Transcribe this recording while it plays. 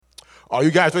Are you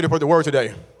guys ready for the word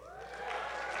today?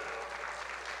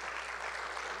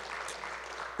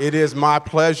 It is my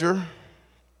pleasure,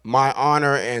 my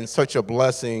honor, and such a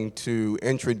blessing to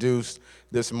introduce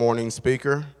this morning's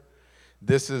speaker.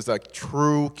 This is a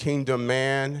true kingdom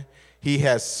man. He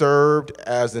has served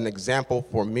as an example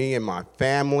for me and my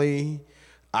family.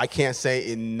 I can't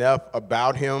say enough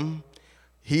about him.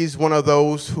 He's one of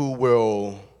those who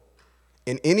will,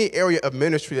 in any area of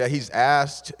ministry that he's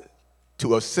asked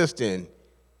to assist in,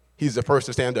 he's the first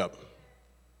to stand up,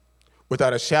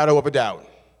 without a shadow of a doubt.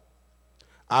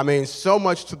 I mean, so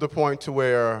much to the point to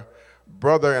where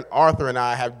Brother Arthur and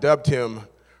I have dubbed him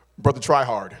Brother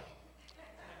Tryhard,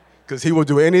 because he will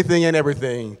do anything and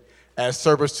everything as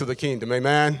service to the kingdom.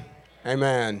 Amen?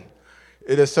 Amen.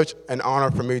 It is such an honor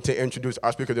for me to introduce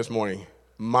our speaker this morning,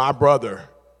 my brother,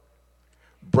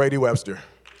 Brady Webster.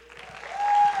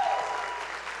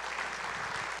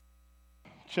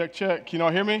 Check, check. Can you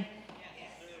all hear me?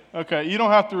 Okay, you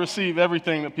don't have to receive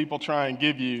everything that people try and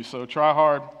give you, so try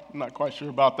hard. I'm not quite sure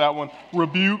about that one.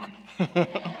 Rebuke.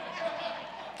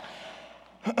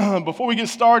 Before we get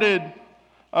started,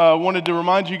 I wanted to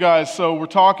remind you guys, so we're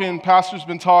talking, Pastor's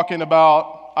been talking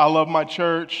about I love my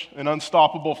church, an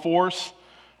unstoppable force,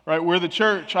 right? We're the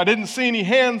church. I didn't see any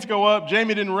hands go up.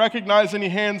 Jamie didn't recognize any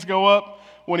hands go up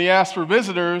when he asked for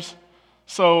visitors,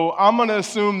 so I'm going to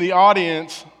assume the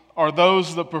audience are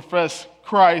those that profess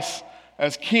Christ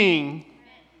as King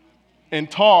and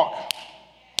talk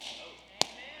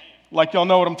like y'all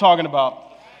know what I'm talking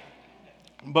about.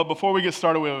 But before we get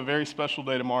started, we have a very special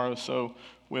day tomorrow, so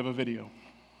we have a video.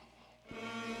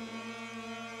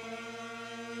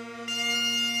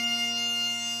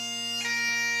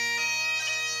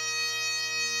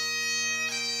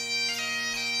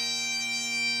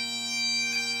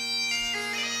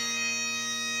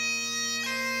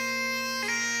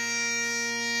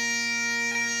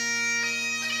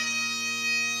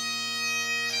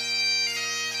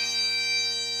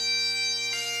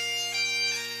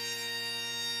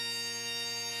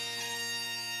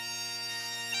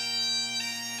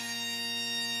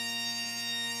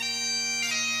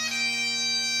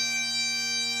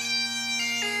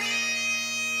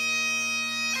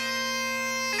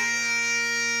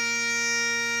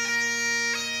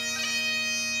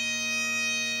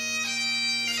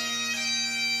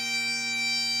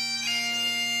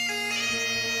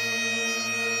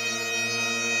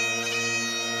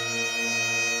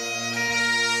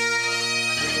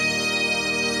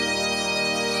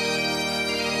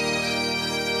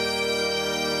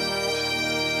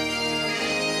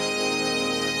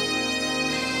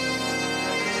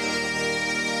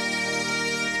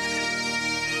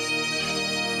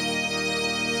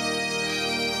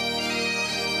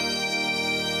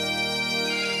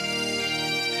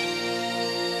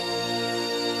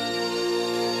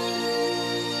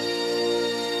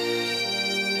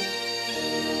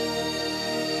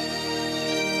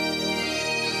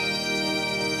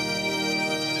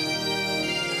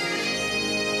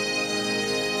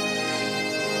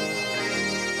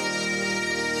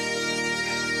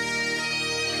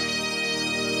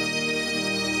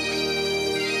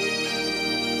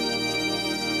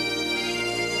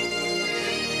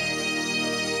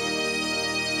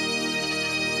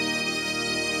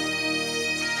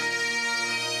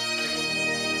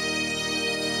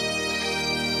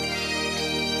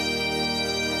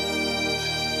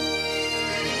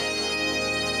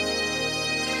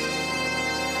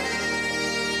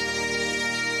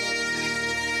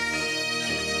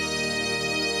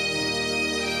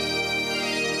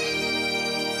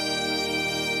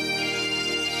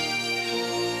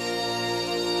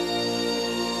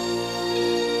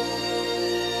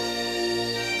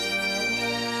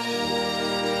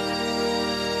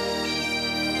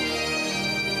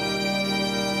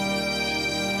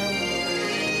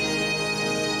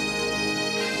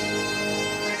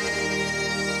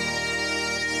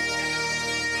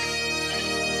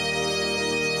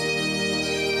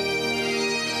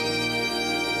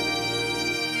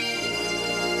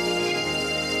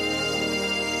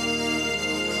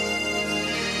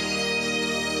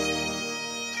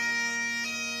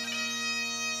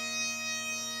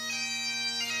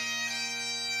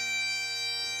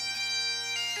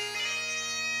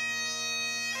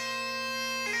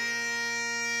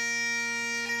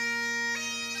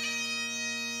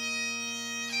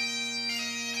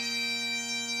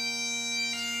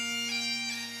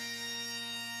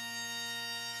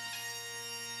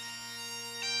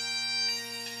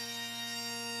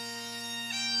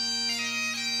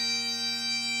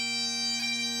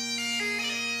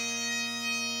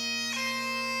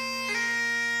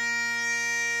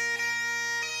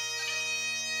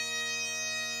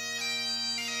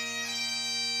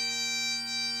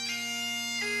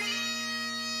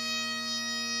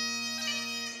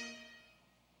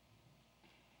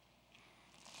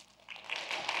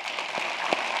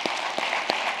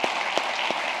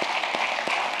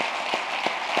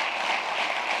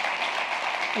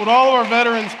 Would all of our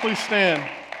veterans please stand?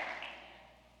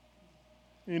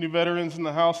 Any veterans in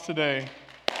the house today?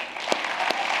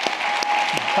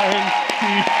 Thank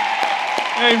you.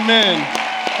 Amen.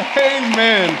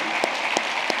 Amen.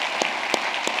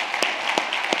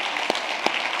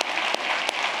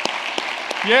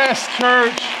 Yes,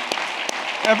 church.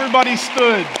 Everybody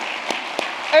stood.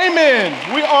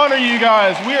 Amen. We honor you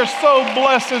guys. We are so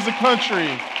blessed as a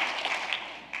country.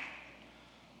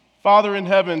 Father in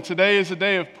heaven, today is a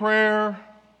day of prayer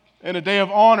and a day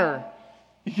of honor.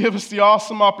 You give us the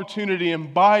awesome opportunity,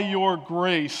 and by your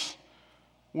grace,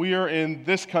 we are in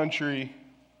this country,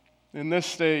 in this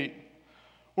state,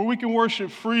 where we can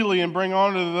worship freely and bring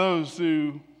honor to those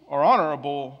who are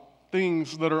honorable,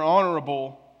 things that are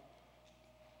honorable.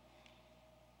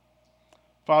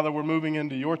 Father, we're moving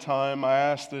into your time. I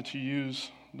ask that you use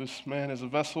this man as a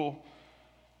vessel,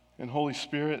 and Holy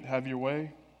Spirit, have your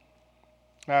way.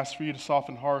 I ask for you to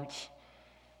soften hearts,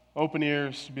 open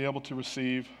ears to be able to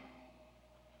receive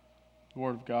the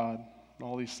Word of God. And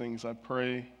all these things I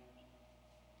pray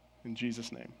in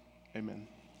Jesus' name. Amen.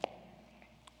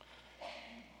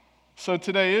 So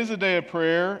today is a day of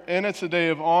prayer, and it's a day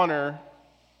of honor.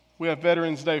 We have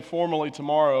Veterans Day formally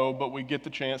tomorrow, but we get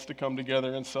the chance to come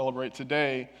together and celebrate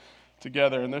today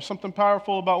together. And there's something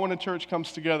powerful about when a church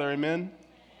comes together. Amen?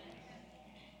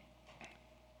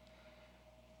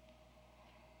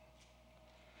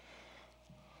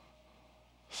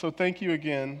 So thank you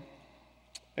again.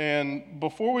 And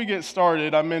before we get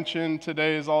started, I mentioned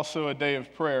today is also a day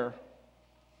of prayer.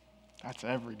 That's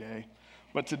every day.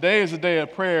 But today is a day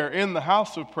of prayer in the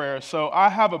house of prayer. So I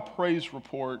have a praise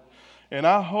report, and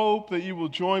I hope that you will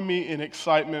join me in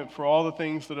excitement for all the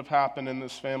things that have happened in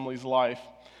this family's life.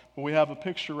 But we have a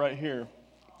picture right here.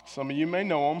 Some of you may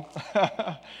know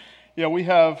them. Yeah, we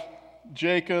have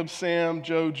Jacob, Sam,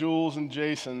 Joe, Jules, and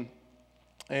Jason.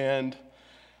 And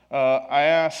I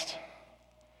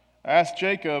asked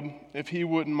Jacob if he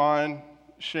wouldn't mind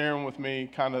sharing with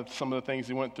me kind of some of the things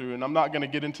he went through. And I'm not going to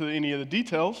get into any of the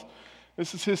details.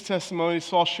 This is his testimony,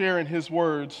 so I'll share in his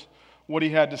words what he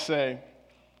had to say.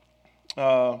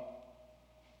 The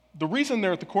reason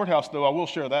they're at the courthouse, though, I will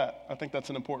share that. I think that's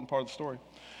an important part of the story.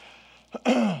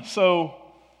 So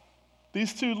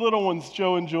these two little ones,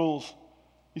 Joe and Jules,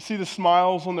 you see the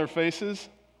smiles on their faces?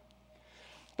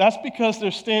 That's because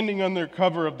they're standing under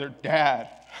cover of their dad.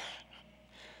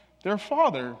 Their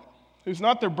father, who's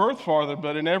not their birth father,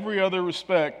 but in every other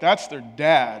respect, that's their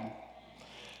dad.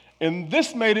 And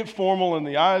this made it formal in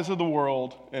the eyes of the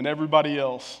world and everybody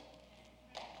else.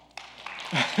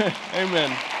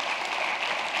 Amen.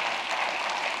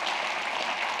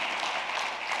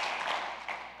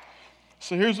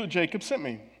 So here's what Jacob sent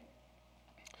me.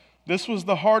 This was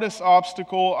the hardest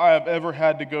obstacle I have ever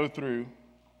had to go through.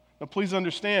 Now, please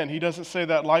understand, he doesn't say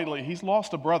that lightly. He's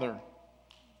lost a brother.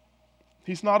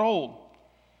 He's not old.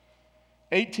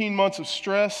 18 months of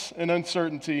stress and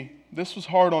uncertainty. This was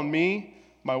hard on me,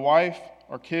 my wife,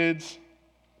 our kids.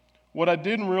 What I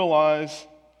didn't realize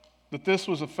that this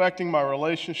was affecting my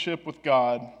relationship with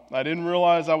God. I didn't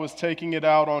realize I was taking it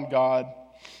out on God.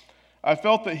 I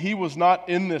felt that he was not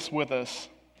in this with us.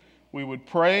 We would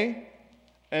pray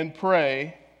and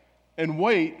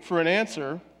wait for an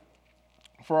answer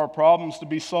for our problems to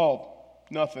be solved.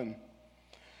 Nothing.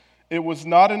 It was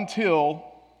not until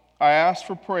I asked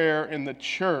for prayer in the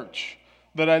church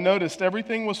that I noticed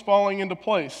everything was falling into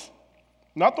place.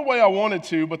 Not the way I wanted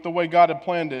to, but the way God had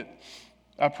planned it.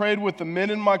 I prayed with the men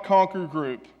in my Conquer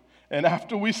group, and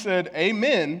after we said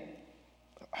amen,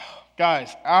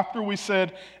 guys, after we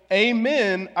said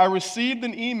amen, I received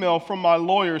an email from my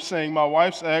lawyer saying my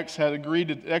wife's ex had agreed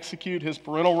to execute his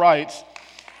parental rights.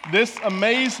 This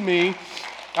amazed me.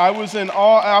 I was in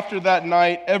awe after that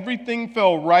night. Everything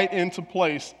fell right into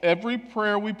place. Every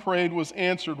prayer we prayed was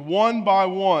answered one by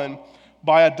one.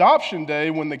 By adoption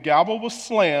day, when the gavel was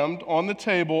slammed on the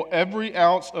table, every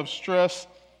ounce of stress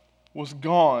was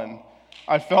gone.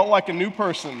 I felt like a new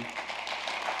person.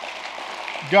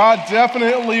 God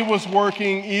definitely was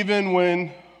working even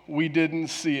when we didn't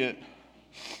see it.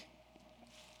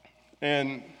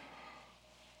 And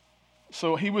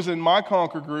so he was in my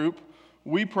Conquer group.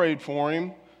 We prayed for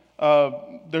him.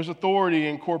 There's authority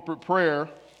in corporate prayer.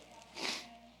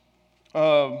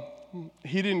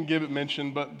 He didn't give it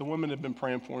mention, but the women have been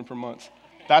praying for him for months.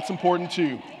 That's important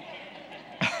too.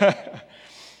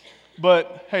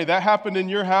 But hey, that happened in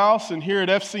your house, and here at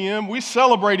FCM, we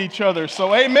celebrate each other.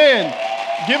 So amen.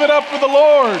 Give it up for the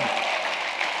Lord.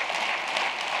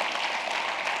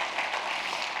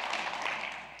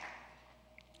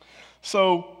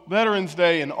 So Veterans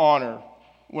Day and honor.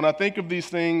 When I think of these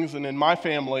things, and in my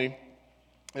family,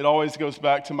 it always goes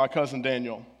back to my cousin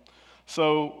Daniel.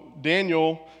 So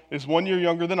Daniel is 1 year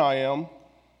younger than I am.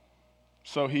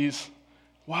 So he's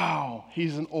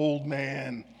an old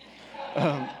man.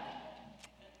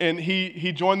 And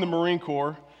he joined the Marine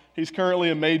Corps. He's currently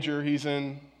a major. He's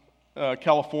in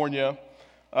California.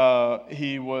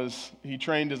 He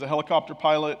trained as a helicopter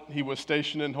pilot. He was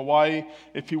stationed in Hawaii.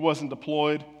 If he wasn't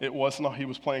deployed, he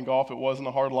was playing golf. It wasn't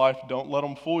a hard life. Don't let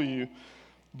them fool you.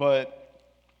 But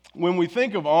when we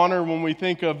think of honor, when we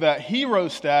think of that hero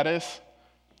status,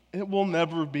 it will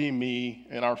never be me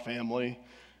and our family.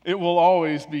 It will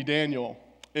always be Daniel.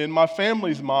 In my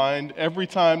family's mind, every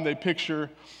time they picture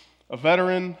a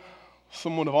veteran,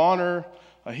 someone of honor,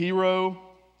 a hero,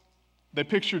 they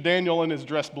picture Daniel in his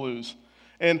dress blues.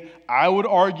 And I would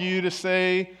argue to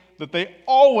say that they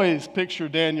always picture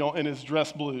Daniel in his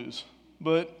dress blues.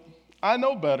 But I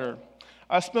know better.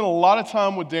 I spent a lot of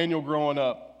time with Daniel growing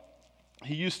up.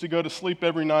 He used to go to sleep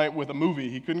every night with a movie.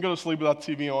 He couldn't go to sleep without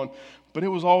the TV on, but it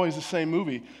was always the same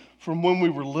movie. From when we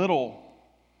were little,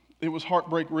 it was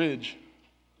Heartbreak Ridge.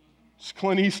 It's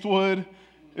Clint Eastwood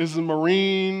is a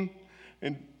Marine,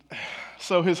 and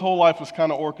so his whole life was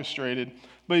kind of orchestrated.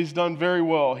 But he's done very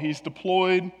well. He's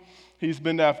deployed. He's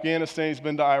been to Afghanistan. He's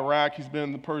been to Iraq. He's been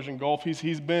in the Persian Gulf.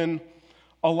 He's been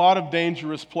a lot of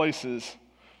dangerous places.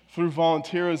 Through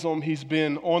volunteerism, he's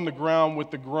been on the ground with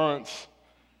the grunts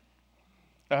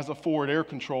as a forward air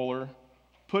controller,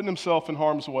 putting himself in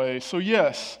harm's way. So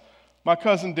yes, my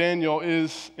cousin Daniel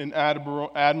is an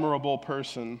admirable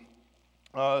person.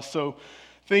 So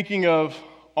thinking of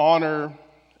honor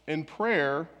and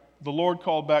prayer, the Lord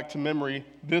called back to memory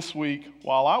this week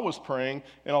while I was praying,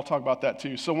 and I'll talk about that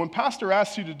too. So when Pastor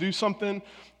asks you to do something,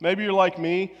 maybe you're like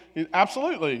me,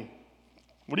 absolutely.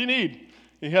 What do you need?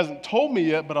 He hasn't told me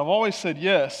yet, but I've always said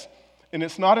yes. And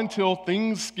it's not until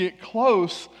things get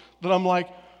close that I'm like,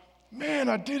 man,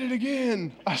 I did it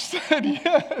again. I said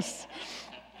yes.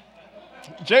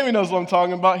 Jamie knows what I'm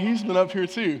talking about. He's been up here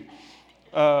too.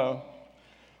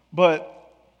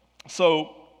 But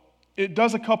so it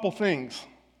does a couple things.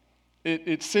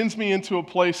 It sends me into a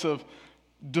place of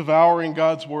devouring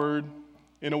God's word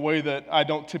in a way that I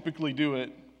don't typically do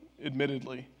it,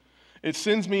 admittedly. It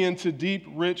sends me into deep,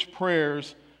 rich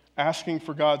prayers, asking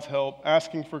for God's help,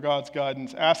 asking for God's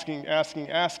guidance, asking,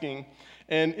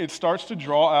 and it starts to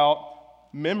draw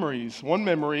out memories. One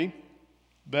memory,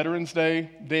 Veterans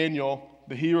Day, Daniel,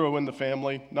 the hero in the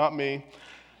family, not me,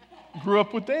 grew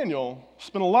up with Daniel,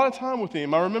 spent a lot of time with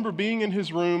him. I remember being in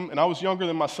his room, and I was younger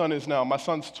than my son is now. My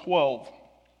son's 12.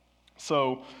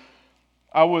 So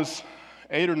I was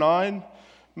 8 or 9,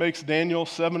 makes Daniel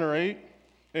 7 or 8,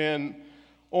 and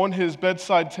on his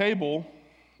bedside table,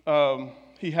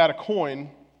 he had a coin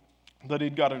that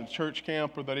he'd got at a church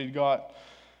camp or that he'd got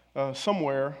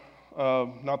somewhere,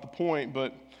 not the point,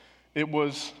 but it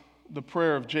was the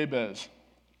prayer of Jabez.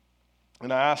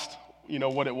 And I asked,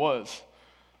 what it was.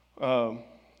 And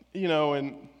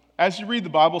as you read the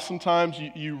Bible, sometimes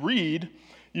you read,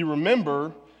 you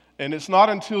remember, and it's not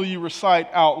until you recite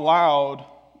out loud,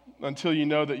 until you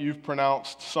know that you've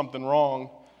pronounced something wrong.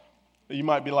 You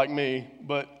might be like me,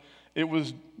 but it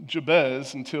was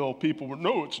Jabez until people were,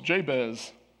 no, it's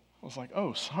Jabez. I was like,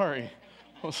 oh, sorry.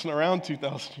 I wasn't around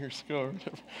 2,000 years ago or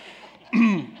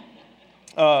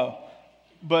whatever.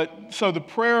 But so the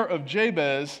prayer of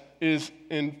Jabez is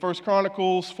in 1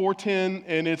 Chronicles 4:10,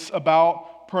 and it's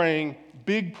about praying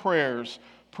big prayers,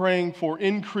 praying for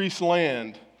increased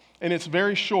land. And it's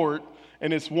very short,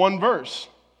 and it's one verse,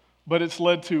 but it's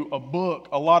led to a book,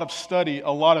 a lot of study,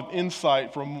 a lot of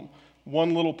insight from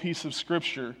one little piece of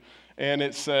scripture. And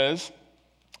it says,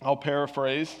 I'll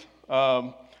paraphrase,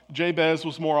 Jabez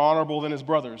was more honorable than his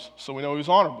brothers, so we know he was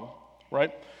honorable,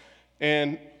 right?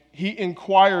 And he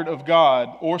inquired of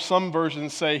God, or some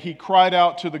versions say he cried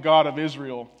out to the God of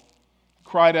Israel.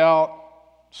 Cried out,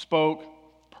 spoke,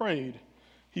 prayed.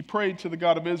 He prayed to the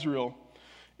God of Israel.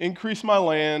 Increase my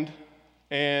land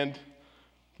and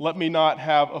let me not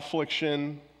have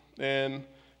affliction. And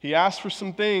he asked for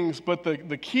some things, but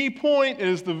the key point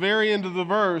is the very end of the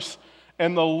verse,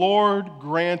 and the Lord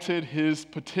granted his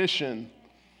petition.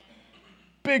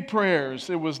 Big prayers.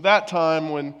 It was that time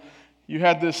when you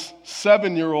had this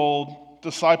 7-year-old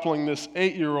discipling this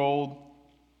 8-year-old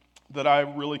that I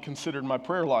really considered my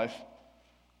prayer life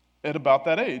at about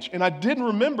that age. And I didn't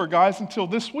remember, guys, until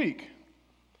this week.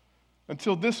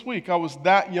 Until this week, I was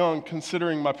that young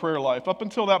considering my prayer life. Up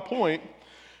until that point,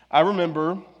 I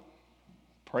remember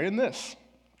praying this.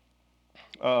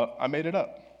 I made it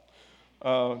up.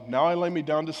 Now I lay me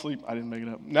down to sleep. I didn't make it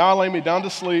up. Now I lay me down to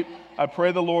sleep. I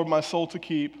pray the Lord my soul to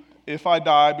keep. If I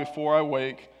die before I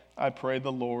wake, I pray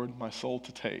the Lord my soul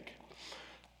to take.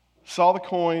 saw the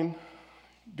coin,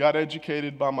 got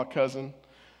educated by my cousin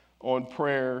on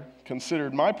prayer,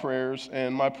 considered my prayers,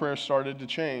 and my prayers started to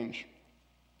change.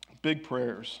 Big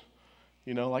prayers.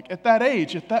 You know, like at that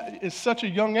age, if that is such a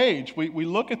young age, we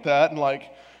look at that and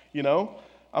like, you know,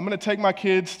 I'm going to take my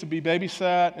kids to be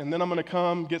babysat, and then I'm going to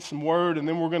come get some word, and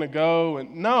then we're going to go.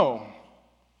 And no,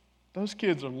 those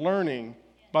kids are learning.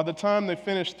 By the time they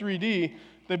finish 3D,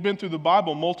 they've been through the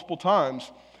Bible multiple times.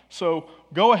 So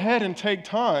go ahead and take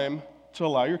time to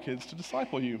allow your kids to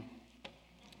disciple you.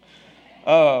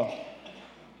 I'm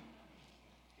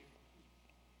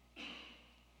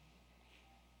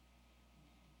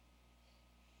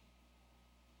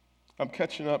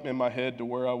catching up in my head to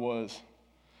where I was.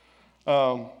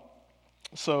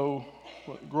 So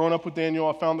growing up with Daniel,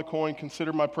 I found the coin,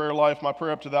 considered my prayer life. My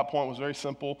prayer up to that point was very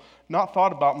simple, not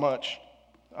thought about much.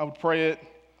 I would pray it,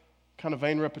 kind of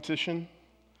vain repetition.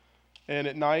 And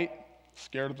at night,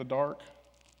 scared of the dark,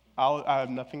 I have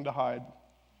nothing to hide.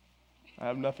 I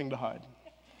have nothing to hide.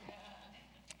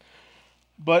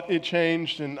 But it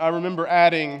changed, and I remember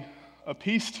adding a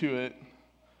piece to it.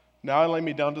 Now I lay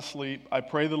me down to sleep. I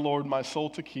pray the Lord my soul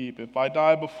to keep. If I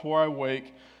die before I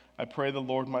wake, I pray the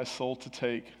Lord my soul to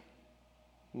take.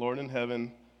 Lord in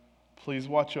heaven, please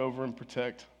watch over and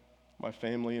protect my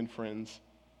family and friends.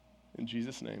 In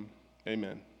Jesus' name,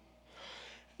 amen.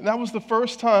 And that was the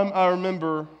first time I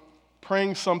remember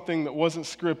praying something that wasn't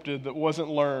scripted, that wasn't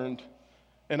learned.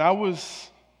 And I was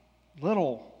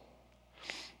little.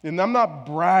 And I'm not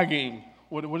bragging.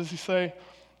 What does he say?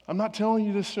 I'm not telling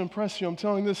you this to impress you. I'm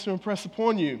telling this to impress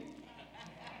upon you.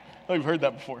 Oh, you've heard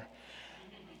that before.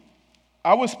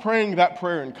 I was praying that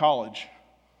prayer in college.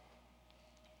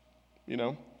 You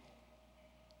know?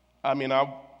 I mean,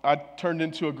 I turned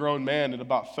into a grown man at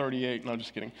about 38. No, I'm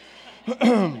just kidding.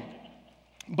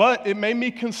 But it made me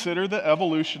consider the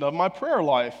evolution of my prayer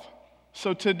life.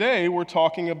 So today we're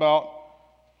talking about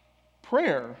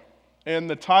prayer. And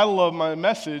the title of my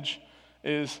message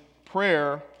is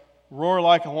Prayer, Roar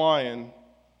Like a Lion,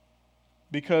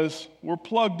 because we're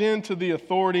plugged into the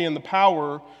authority and the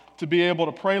power to be able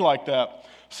to pray like that.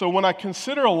 So when I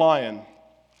consider a lion,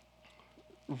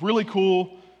 really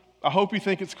cool. I hope you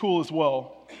think it's cool as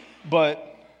well.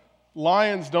 But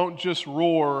lions don't just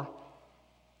roar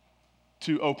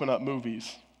to open up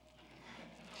movies.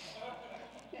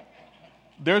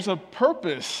 There's a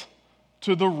purpose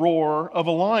to the roar of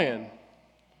a lion.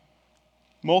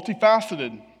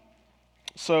 Multifaceted.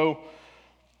 So,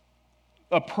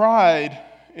 a pride,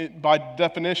 by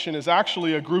definition, is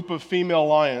actually a group of female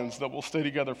lions that will stay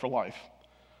together for life.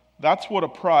 That's what a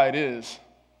pride is.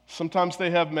 Sometimes they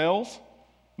have males,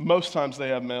 most times they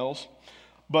have males,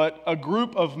 but a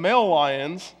group of male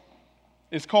lions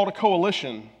is called a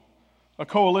coalition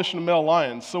of male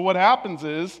lions. So what happens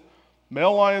is,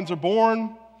 male lions are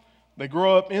born, they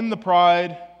grow up in the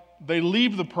pride, they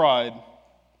leave the pride.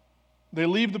 They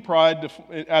leave the pride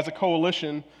as a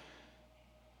coalition,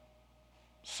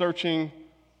 searching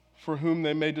for whom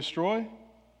they may destroy,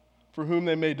 for whom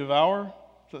they may devour.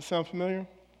 Does that sound familiar?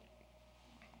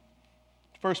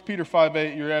 1 Peter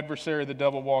 5:8, your adversary, the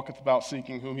devil, walketh about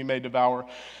seeking whom he may devour.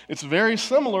 It's very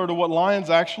similar to what lions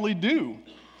actually do.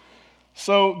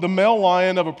 So the male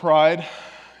lion of a pride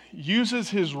uses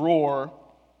his roar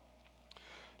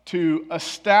to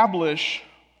establish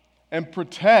and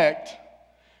protect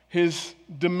his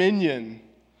dominion.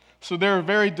 So there are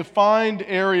very defined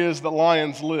areas that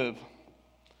lions live.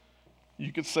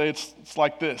 You could say it's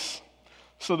like this.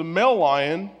 So the male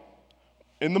lion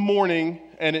in the morning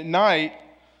and at night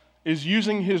is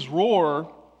using his roar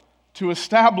to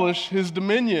establish his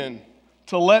dominion,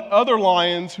 to let other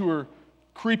lions who are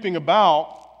creeping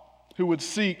about, who would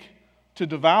seek to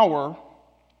devour,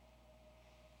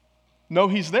 know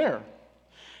he's there.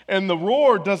 And the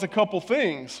roar does a couple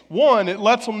things. One, it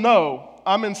lets them know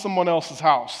I'm in someone else's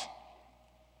house.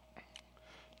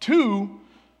 Two,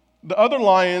 the other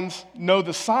lions know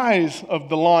the size of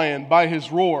the lion by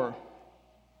his roar.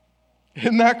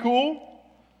 Isn't that cool?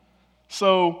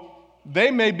 So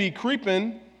they may be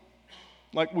creeping,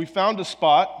 like we found a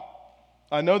spot.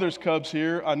 I know there's cubs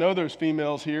here. I know there's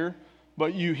females here.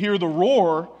 But you hear the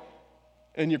roar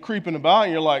and you're creeping about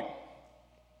and you're like,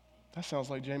 that sounds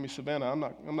like Jamie Savannah.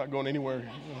 I'm not going anywhere.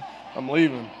 I'm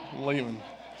leaving.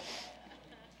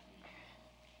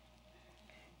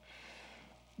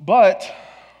 But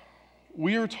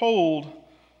we are told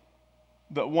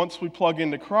that once we plug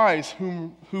into Christ,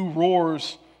 who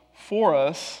roars for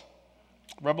us,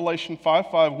 Revelation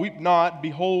 5:5, weep not,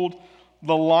 behold,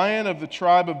 the Lion of the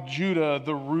tribe of Judah,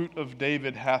 the Root of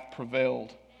David, hath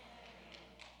prevailed.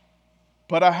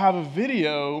 But I have a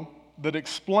video that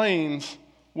explains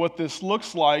what this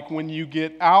looks like when you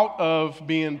get out of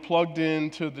being plugged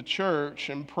into the church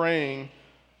and praying,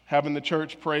 having the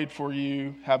church prayed for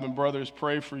you, having brothers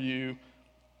pray for you,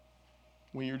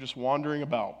 when you're just wandering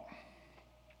about.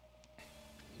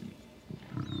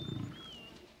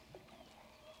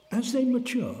 As they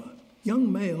mature,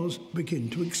 young males begin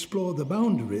to explore the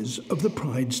boundaries of the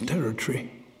pride's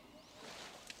territory.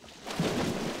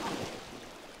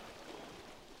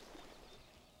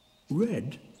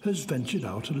 Red has ventured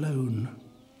out alone.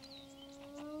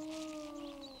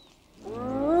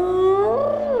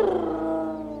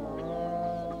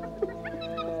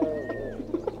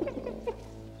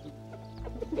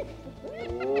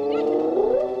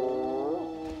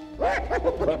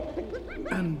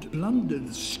 And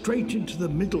blundered straight into the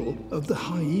middle of the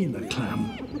hyena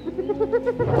clan.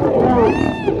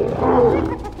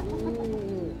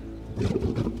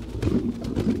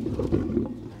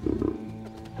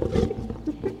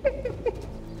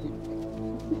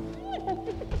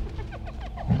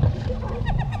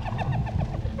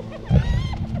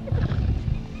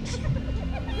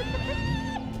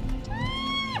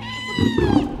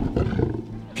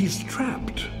 He's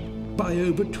trapped by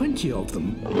over 20 of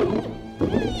them.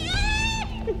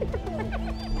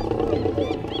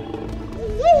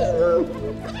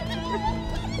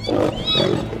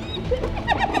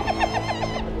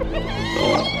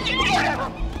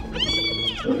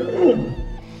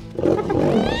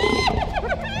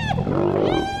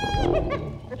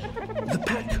 The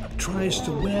pack tries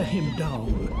to wear him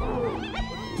down.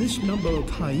 This number of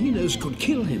hyenas could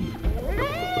kill him.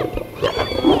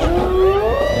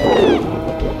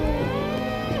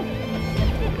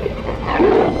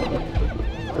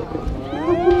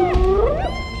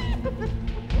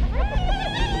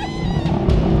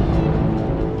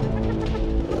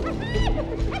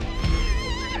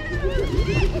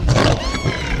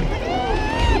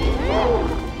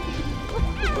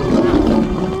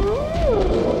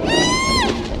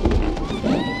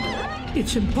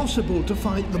 It's impossible to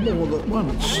fight them all at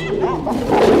once.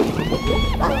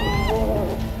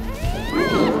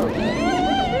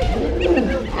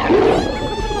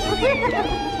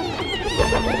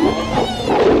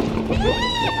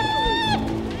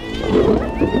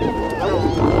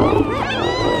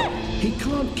 He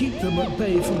can't keep them at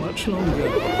bay for much longer.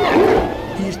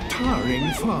 He's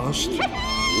tiring fast.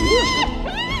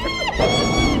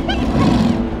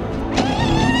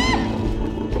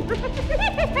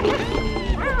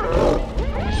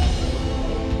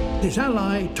 His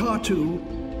ally, Tartu,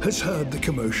 has heard the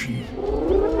commotion.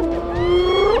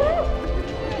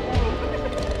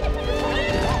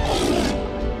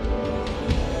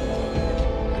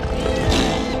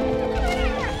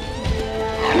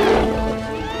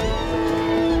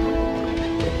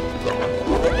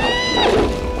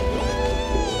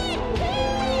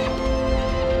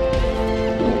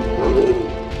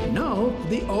 Now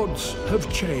the odds have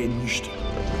changed.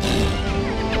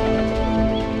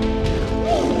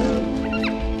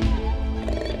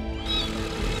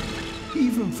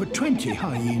 Even for 20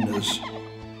 hyenas,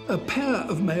 a pair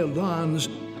of male lions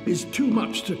is too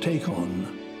much to take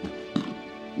on.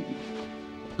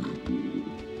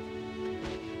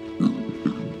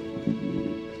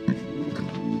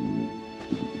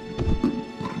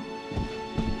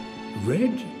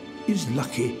 Red is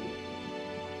lucky.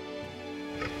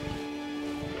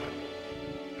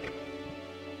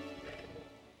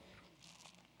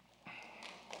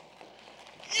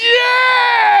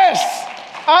 Yes!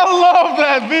 I love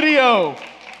that video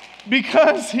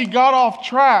because he got off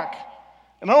track.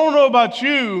 And I don't know about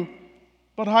you,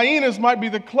 but hyenas might be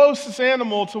the closest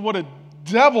animal to what a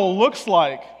devil looks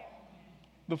like.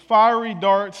 The fiery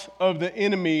darts of the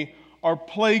enemy are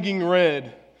plaguing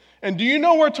Red. And do you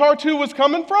know where Tartu was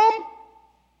coming from?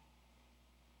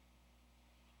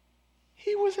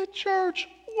 He was at church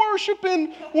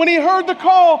worshiping when he heard the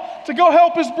call to go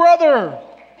help his brother.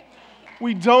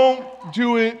 We don't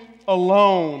do it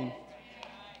alone.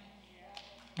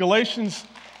 Galatians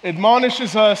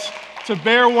admonishes us to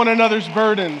bear one another's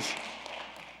burdens.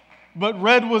 But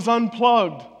Red was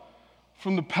unplugged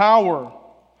from the power,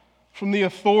 from the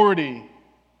authority.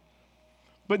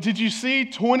 But did you see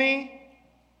 20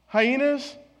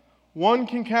 hyenas? One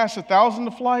can cast 1,000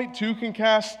 to flight, two can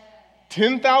cast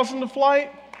 10,000 to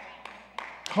flight.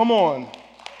 Come on.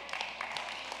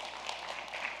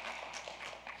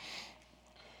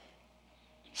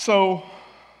 So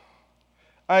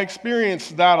I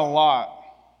experienced that a lot.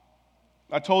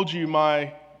 I told you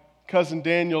my cousin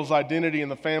Daniel's identity in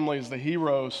the family is the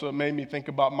hero, so it made me think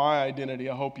about my identity.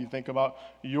 I hope you think about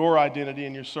your identity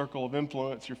in your circle of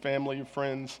influence, your family, your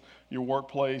friends, your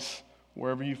workplace,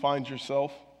 wherever you find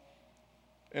yourself.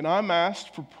 And I'm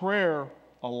asked for prayer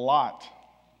a lot.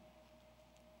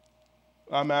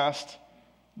 I'm asked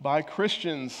by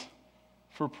Christians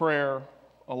for prayer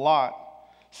a lot.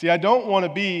 See, I don't want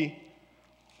to be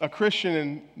a Christian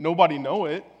and nobody know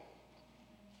it.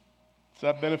 Does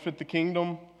that benefit the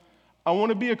kingdom? I want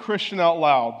to be a Christian out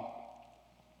loud.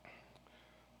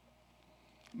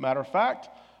 Matter of fact,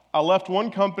 I left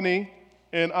one company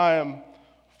and I am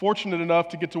fortunate enough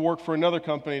to get to work for another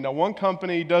company. Now, one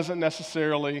company doesn't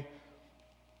necessarily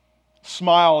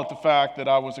smile at the fact that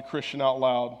I was a Christian out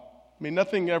loud. I mean,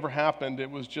 nothing ever happened. It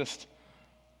was just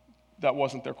that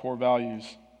wasn't their core values.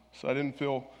 So I didn't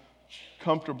feel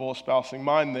comfortable espousing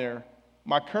mine there.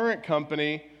 My current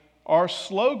company, our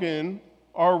slogan,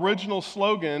 our original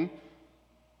slogan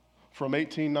from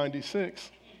 1896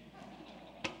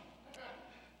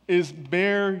 is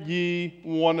bear ye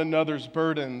one another's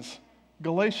burdens.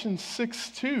 Galatians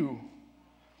 6:2.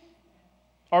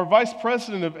 Our vice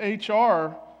president of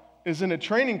HR is in a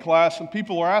training class and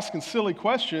people are asking silly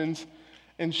questions,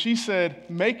 and she said,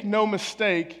 make no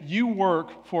mistake, you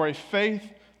work for a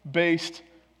faith-based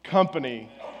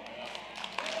company.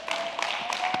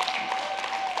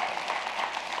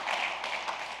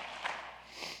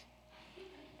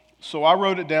 So I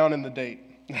wrote it down in the date.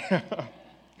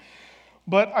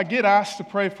 But I get asked to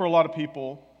pray for a lot of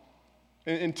people.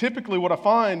 And typically what I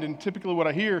find and typically what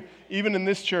I hear, even in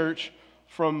this church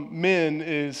from men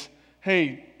is,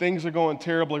 hey, things are going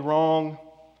terribly wrong.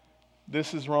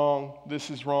 This is wrong. This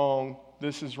is wrong.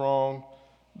 This is wrong.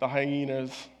 The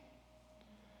hyenas.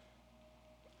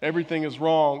 Everything is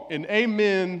wrong. And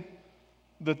amen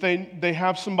that they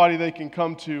have somebody they can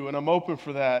come to, and I'm open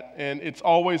for that. And it's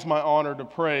always my honor to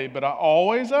pray. But I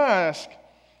always ask,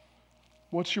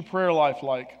 what's your prayer life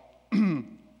like?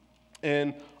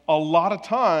 And a lot of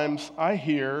times I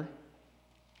hear,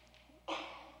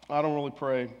 I don't really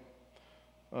pray.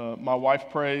 My wife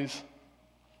prays.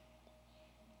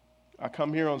 I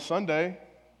come here on Sunday.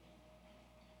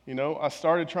 You know, I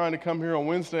started trying to come here on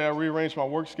Wednesday. I rearranged my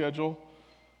work schedule.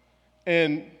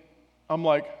 And I'm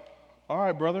like, all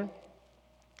right, brother.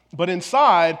 But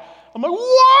inside, I'm like,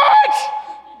 what?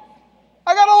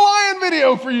 I got a lion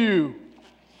video for you.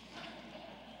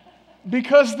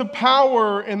 Because the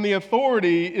power and the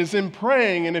authority is in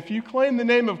praying, and if you claim the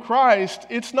name of Christ,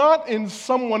 it's not in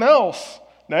someone else.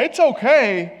 Now, it's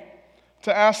okay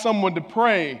to ask someone to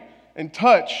pray and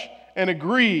touch and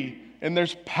agree, and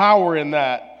there's power in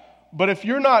that. But if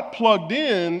you're not plugged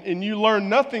in and you learn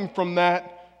nothing from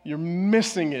that, you're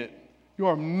missing it. You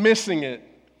are missing it.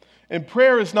 And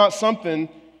prayer is not something,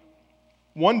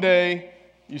 one day,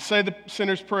 you say the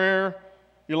sinner's prayer,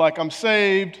 you're like, I'm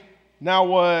saved, now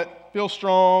what? Feel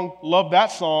strong, love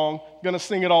that song, gonna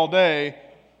sing it all day.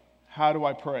 How do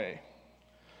I pray?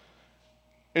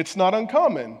 It's not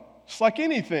uncommon. It's like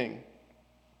anything.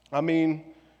 I mean,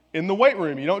 in the weight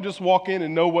room, you don't just walk in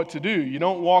and know what to do. You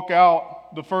don't walk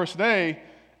out the first day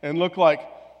and look like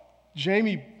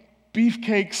Jamie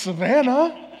Beefcake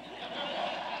Savannah.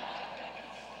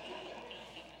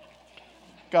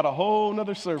 Got a whole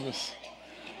nother service.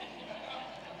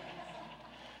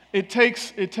 It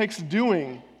takes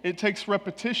doing. It takes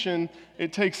repetition,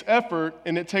 it takes effort,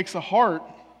 and it takes a heart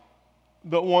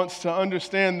that wants to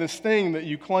understand this thing that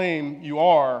you claim you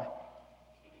are.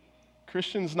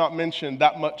 Christian's not mentioned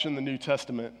that much in the New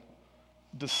Testament.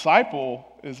 Disciple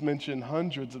is mentioned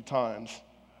hundreds of times.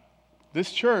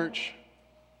 This church,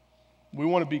 we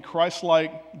want to be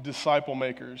Christ-like disciple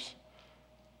makers.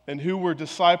 And who we're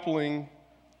discipling,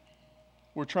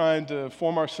 we're trying to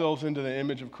form ourselves into the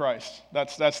image of Christ.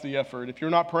 That's the effort. If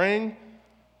you're not praying,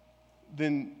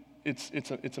 then it's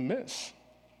a miss.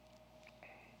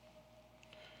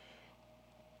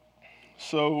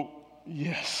 So,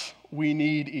 yes, we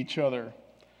need each other.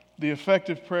 The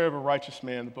effective prayer of a righteous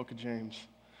man, the book of James.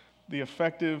 The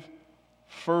effective,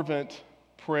 fervent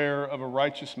prayer of a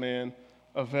righteous man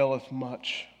availeth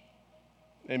much.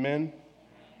 Amen?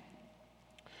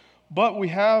 But we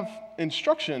have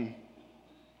instruction.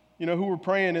 You know who we're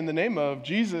praying in the name of?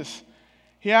 Jesus.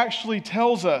 He actually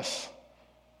tells us,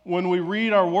 when we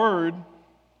read our word,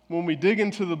 when we dig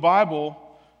into the Bible,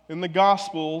 in the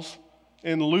Gospels,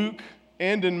 in Luke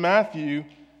and in Matthew,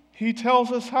 he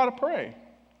tells us how to pray.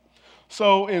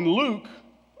 So in Luke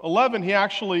 11,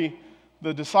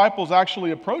 the disciples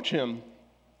actually approach him.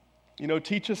 You know,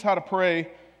 teach us how to pray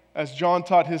as John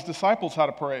taught his disciples how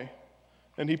to pray.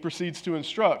 And he proceeds to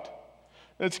instruct.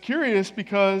 It's curious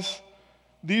because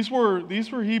these were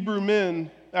Hebrew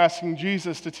men asking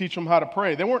Jesus to teach them how to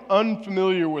pray. They weren't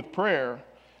unfamiliar with prayer.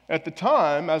 At the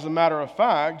time, as a matter of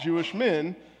fact, Jewish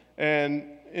men, and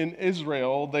in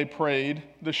Israel, they prayed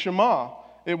the Shema.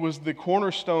 it was the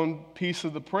cornerstone piece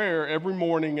of the prayer every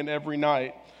morning and every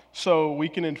night. So we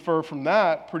can infer from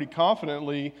that pretty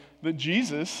confidently that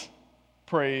Jesus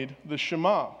prayed the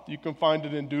Shema. You can find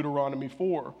it in Deuteronomy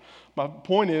 4. My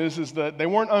point is that they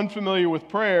weren't unfamiliar with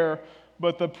prayer,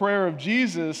 but the prayer of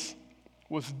Jesus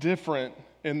was different,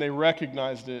 and they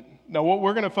recognized it. Now, what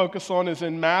we're going to focus on is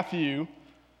in Matthew,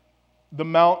 the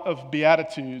Mount of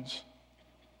Beatitudes.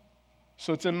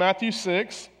 So it's in Matthew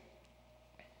 6.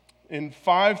 In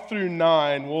 5 through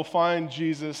 9, we'll find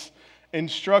Jesus'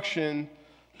 instruction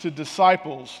to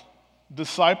disciples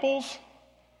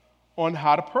on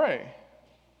how to pray.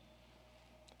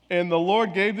 And the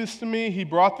Lord gave this to me. He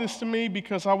brought this to me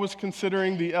because I was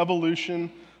considering the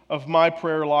evolution of my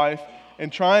prayer life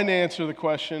and trying to answer the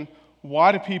question,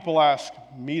 why do people ask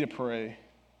me to pray?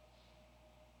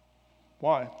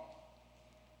 Why?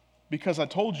 Because I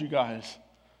told you guys,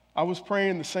 I was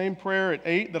praying the same prayer at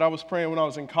 8 that I was praying when I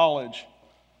was in college.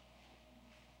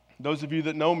 Those of you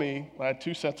that know me, I had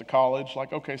 2 sets of college.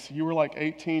 Like, okay, so you were like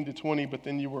 18 to 20, but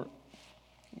then you were,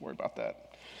 don't worry about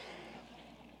that.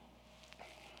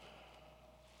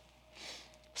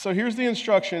 So here's the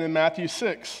instruction in Matthew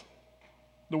 6,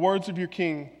 the words of your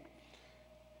King.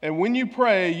 And when you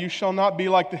pray, you shall not be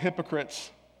like the hypocrites,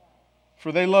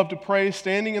 for they love to pray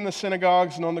standing in the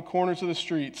synagogues and on the corners of the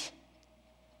streets,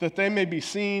 that they may be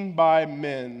seen by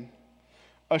men.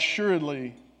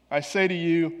 Assuredly, I say to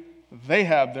you, they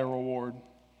have their reward.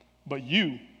 But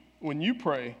you, when you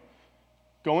pray,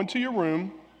 go into your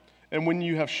room, and when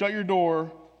you have shut your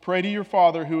door, pray to your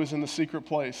Father who is in the secret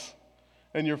place.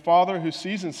 And your Father who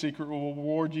sees in secret will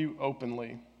reward you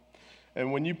openly.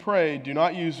 And when you pray, do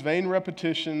not use vain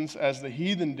repetitions as the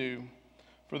heathen do,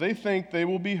 for they think they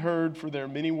will be heard for their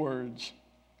many words.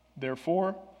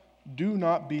 Therefore, do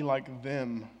not be like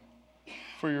them,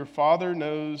 for your Father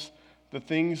knows the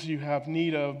things you have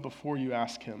need of before you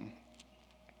ask him.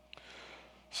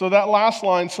 So that last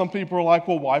line, some people are like,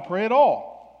 well, why pray at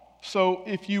all? So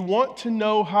if you want to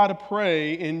know how to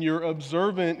pray and you're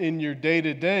observant in your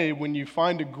day-to-day, when you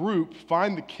find a group,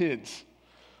 find the kids.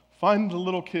 Find the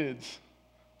little kids.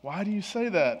 Why do you say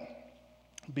that?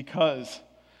 Because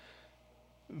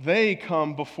they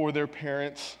come before their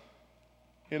parents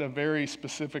in a very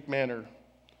specific manner.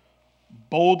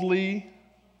 Boldly,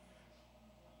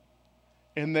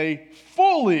 and they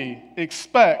fully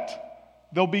expect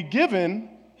they'll be given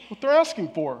what they're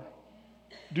asking for.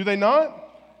 Do they not?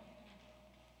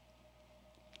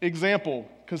 Example,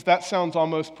 because that sounds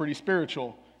almost pretty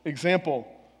spiritual. Example,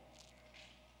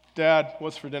 Dad,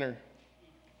 what's for dinner?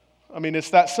 I mean, it's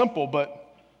that simple,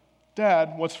 but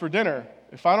Dad, what's for dinner?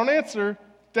 If I don't answer,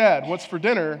 Dad, what's for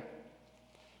dinner?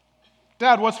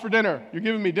 Dad, what's for dinner? You're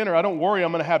giving me dinner. I don't worry,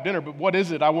 I'm going to have dinner, but what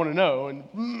is it? I want to know. And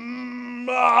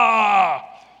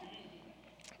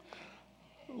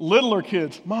littler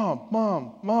kids, mom,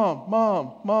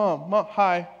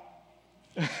 hi.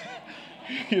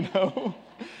 You know,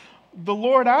 the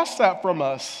Lord asks that from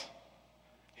us.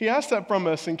 He asks that from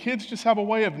us, and kids just have a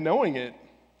way of knowing it.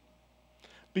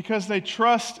 Because they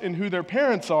trust in who their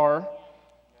parents are,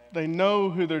 they know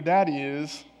who their daddy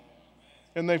is,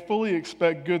 and they fully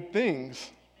expect good things.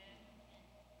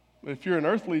 If you're an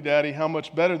earthly daddy, how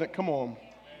much better that, come on.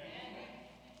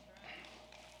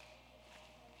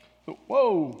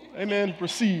 Whoa, amen,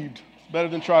 received. Better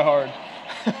than try hard.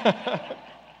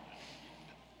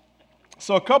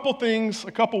 So a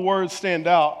couple words stand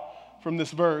out from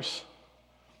this verse.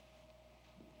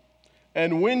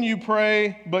 And when you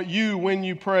pray, but you when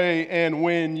you pray, and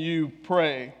when you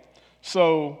pray.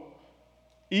 So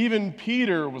even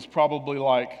Peter was probably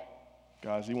like,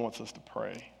 guys, he wants us to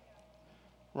pray.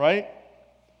 Right?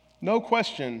 No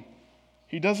question.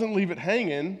 He doesn't leave it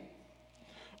hanging,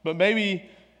 but maybe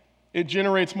it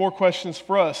generates more questions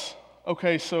for us.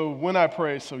 Okay, so when I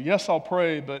pray, so yes, I'll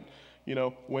pray, but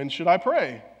when should I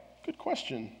pray? Good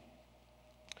question.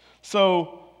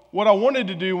 So what I wanted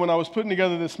to do when I was putting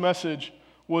together this message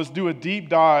was do a deep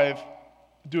dive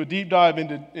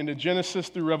into Genesis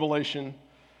through Revelation,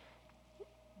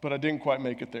 but I didn't quite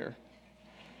make it there.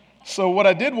 So what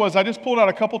I did was I just pulled out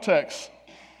a couple texts.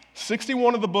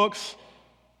 61 of the books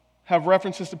have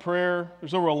references to prayer.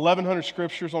 There's over 1,100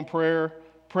 scriptures on prayer.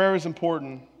 Prayer is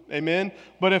important, amen?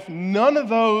 But if none of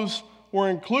those were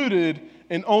included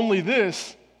in only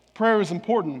this, prayer is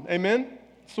important, amen?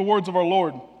 It's the words of our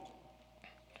Lord.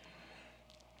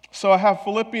 So I have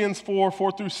Philippians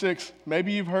 4:4-6.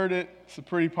 Maybe you've heard it. It's a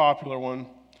pretty popular one.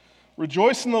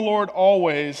 Rejoice in the Lord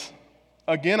always.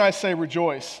 Again, I say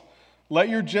rejoice. Let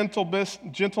your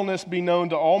gentleness be known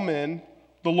to all men.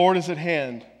 The Lord is at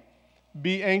hand.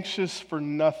 Be anxious for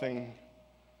nothing,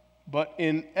 but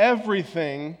in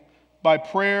everything, by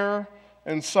prayer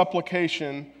and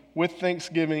supplication with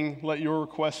thanksgiving, let your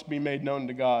requests be made known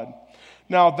to God.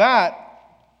 Now that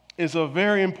is a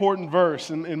very important verse.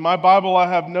 In my Bible, I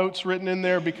have notes written in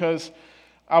there because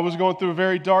I was going through a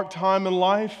very dark time in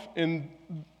life, and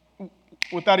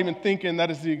without even thinking,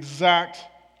 that is the exact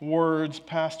words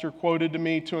Pastor quoted to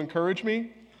me to encourage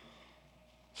me.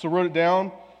 So I wrote it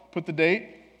down, put the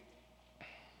date.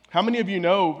 How many of you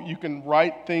know you can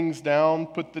write things down,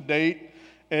 put the date,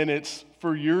 and it's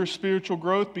for your spiritual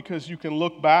growth because you can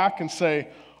look back and say,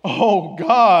 oh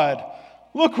God,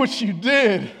 look what you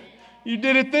did. You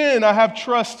did it then. I have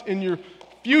trust in your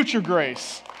future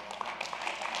grace.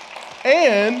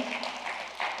 And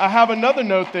I have another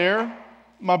note there,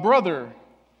 my brother.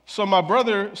 So my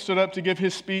brother stood up to give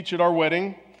his speech at our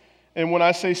wedding. And when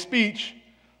I say speech,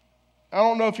 I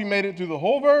don't know if he made it through the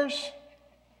whole verse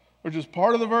or just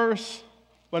part of the verse,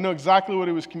 but I know exactly what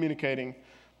he was communicating.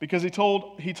 Because he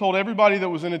told everybody that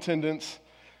was in attendance,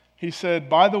 he said,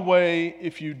 by the way,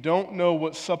 if you don't know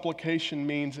what supplication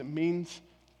means, it means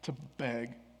to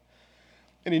beg.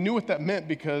 And he knew what that meant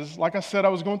because, like I said, I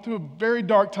was going through a very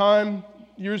dark time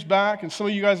years back, and some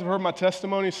of you guys have heard my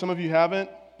testimony, some of you haven't,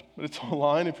 but it's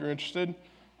online if you're interested.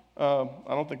 I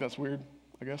don't think that's weird,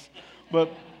 I guess. But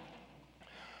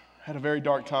I had a very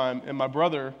dark time, and my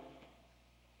brother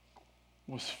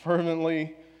was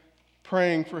fervently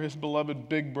praying for his beloved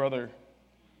big brother.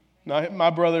 Now, my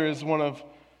brother is one of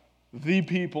the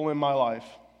people in my life,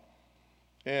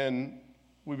 and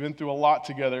we've been through a lot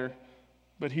together,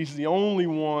 but he's the only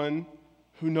one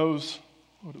who knows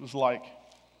what it was like.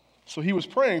 So he was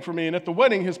praying for me, and at the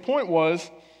wedding, his point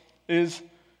is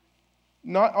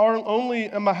not only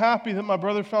am I happy that my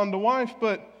brother found a wife,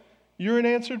 but you're an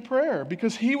answered prayer,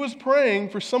 because he was praying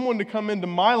for someone to come into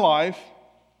my life,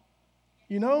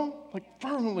 like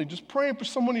fervently, just praying for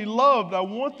someone he loved. I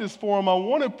want this for him. I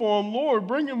want it for him. Lord,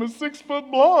 bring him a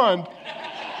 6-foot blonde.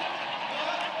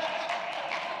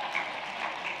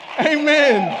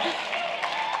 Amen.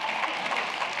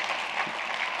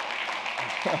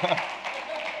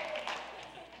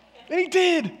 And he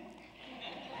did.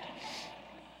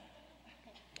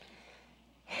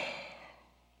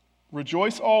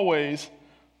 Rejoice always,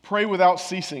 pray without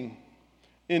ceasing.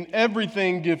 In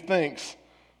everything give thanks,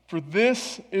 for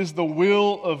this is the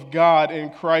will of God in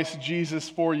Christ Jesus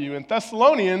for you. In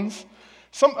Thessalonians,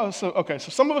 some of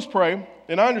us pray,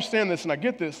 and I understand this and I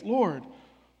get this. Lord,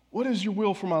 what is your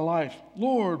will for my life?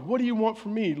 Lord, what do you want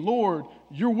from me? Lord,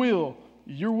 your will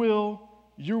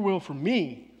for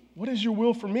me. What is your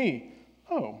will for me?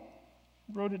 Oh,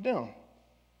 wrote it down.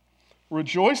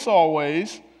 Rejoice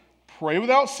always, pray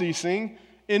without ceasing,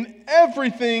 in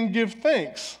everything give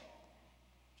thanks.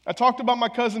 I talked about my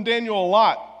cousin Daniel a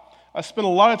lot. I spent a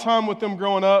lot of time with them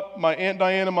growing up. My Aunt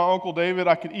Diane and my Uncle David,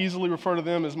 I could easily refer to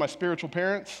them as my spiritual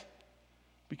parents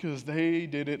because they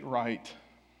did it right.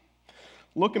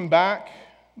 Looking back,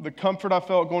 the comfort I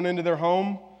felt going into their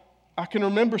home, I can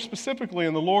remember specifically,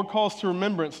 and the Lord calls to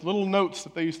remembrance, little notes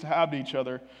that they used to have to each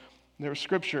other. And there was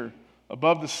scripture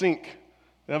above the sink.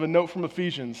 They have a note from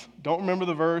Ephesians. Don't remember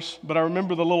the verse, but I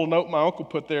remember the little note my uncle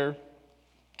put there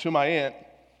to my aunt.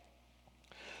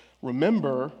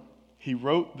 Remember, he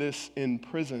wrote this in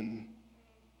prison.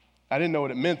 I didn't know what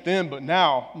it meant then, but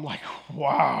now I'm like,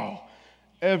 wow.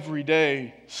 Every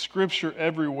day, scripture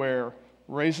everywhere,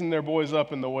 raising their boys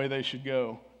up in the way they should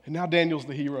go. And now Daniel's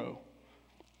the hero.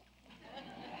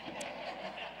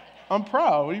 I'm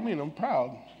proud. What do you mean? I'm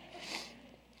proud.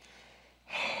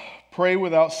 Pray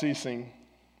without ceasing.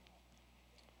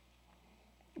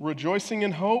 Rejoicing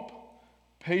in hope,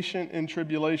 patient in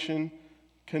tribulation,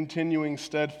 continuing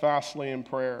steadfastly in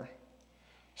prayer.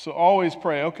 So always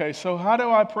pray. Okay, so how do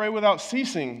I pray without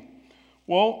ceasing?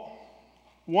 Well,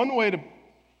 one way to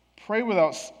pray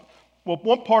without,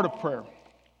 one part of prayer.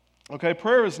 Okay,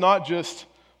 prayer is not just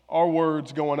our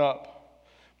words going up.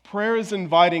 Prayer is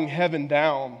inviting heaven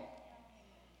down.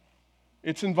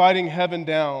 It's inviting heaven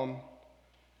down.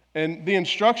 And the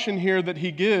instruction here that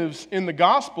he gives in the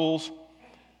Gospels,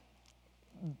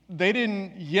 they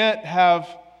didn't yet have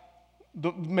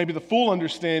maybe the full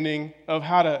understanding of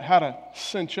how to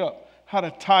cinch up, how to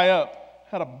tie up,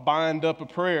 how to bind up a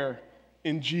prayer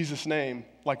in Jesus' name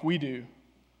like we do.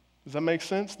 Does that make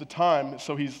sense? The time,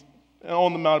 so he's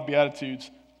on the Mount of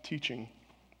Beatitudes teaching.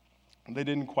 They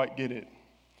didn't quite get it.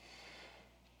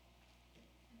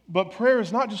 But prayer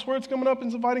is not just words coming up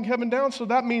and inviting heaven down, so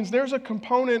that means there's a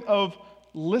component of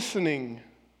listening.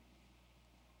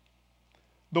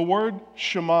 The word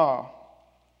Shema.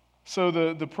 So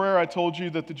the prayer I told you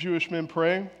that the Jewish men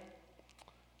pray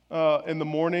in the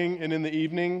morning and in the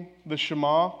evening, the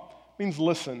Shema, means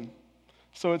listen.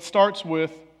 So it starts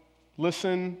with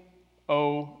Listen,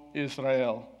 O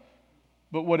Israel.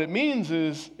 But what it means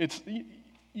is,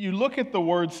 you look at the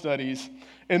word studies,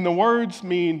 and the words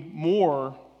mean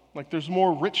more, like there's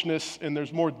more richness and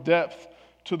there's more depth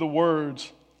to the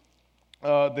words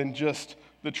than just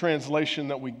the translation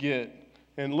that we get.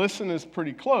 And listen is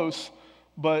pretty close,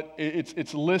 but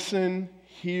it's listen,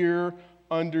 hear,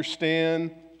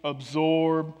 understand,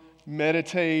 absorb,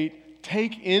 meditate,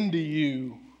 take into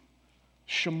you.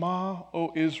 Shema,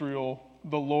 O Israel,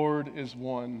 the Lord is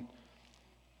one.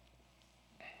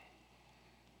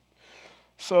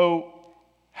 So,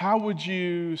 how would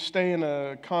you stay in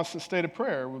a constant state of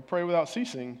prayer? Would pray without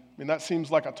ceasing? I mean, that seems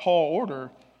like a tall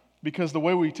order, because the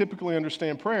way we typically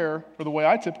understand prayer, or the way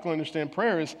I typically understand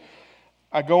prayer, is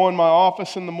I go in my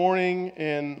office in the morning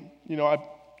and,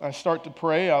 I start to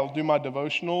pray. I'll do my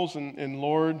devotionals and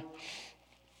Lord,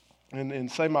 and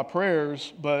say my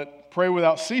prayers. But pray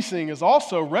without ceasing is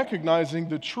also recognizing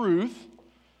the truth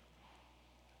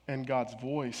and God's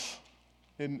voice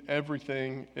in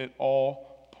everything at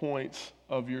all points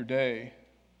of your day.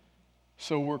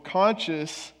 So we're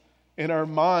conscious and our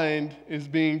mind is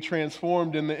being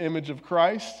transformed in the image of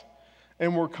Christ,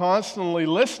 and we're constantly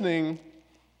listening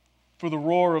for the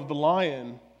roar of the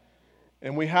lion,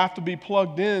 and we have to be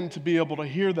plugged in to be able to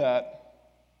hear that.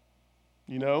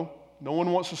 No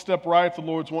one wants to step right if the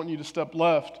Lord's wanting you to step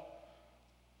left.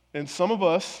 And some of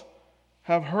us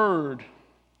have heard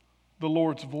the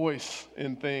Lord's voice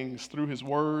in things through His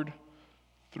Word,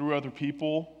 through other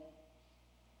people,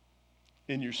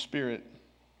 in your spirit.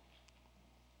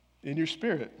 In your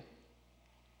spirit.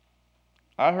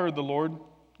 I heard the Lord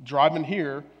driving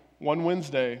here one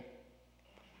Wednesday.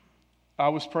 I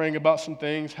was praying about some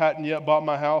things, hadn't yet bought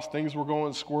my house, things were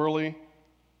going squirrely. It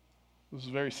was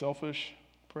a very selfish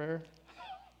prayer.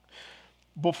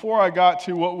 Before I got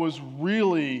to what was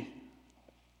really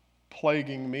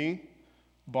plaguing me,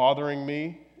 bothering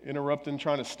me, interrupting,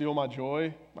 trying to steal my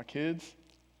joy, my kids,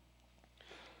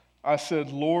 I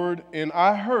said, Lord, and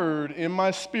I heard in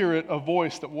my spirit a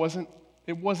voice that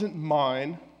wasn't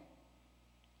mine.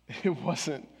 It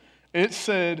wasn't. It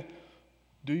said,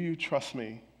 do you trust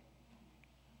me?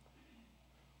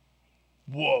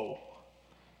 Whoa.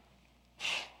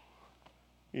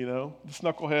 This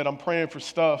knucklehead, I'm praying for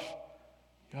stuff.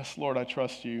 Yes, Lord, I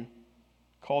trust you.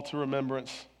 Call to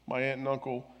remembrance my aunt and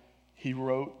uncle. He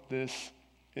wrote this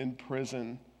in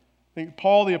prison. I think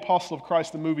Paul, the Apostle of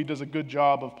Christ, the movie, does a good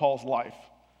job of Paul's life.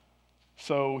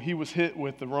 So he was hit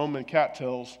with the Roman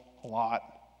cattails a lot.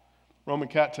 Roman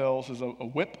cattails is a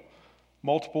whip,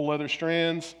 multiple leather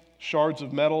strands, shards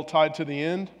of metal tied to the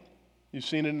end. You've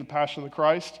seen it in the Passion of the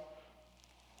Christ.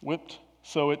 Whipped.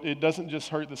 So it doesn't just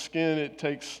hurt the skin, it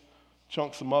takes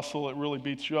chunks of muscle, it really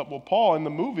beats you up. Well, Paul in the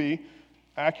movie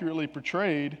accurately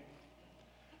portrayed,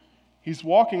 he's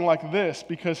walking like this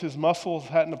because his muscles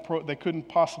they couldn't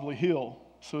possibly heal.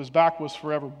 So his back was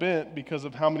forever bent because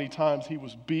of how many times he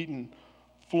was beaten,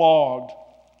 flogged,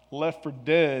 left for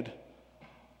dead,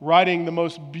 writing the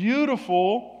most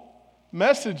beautiful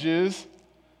messages,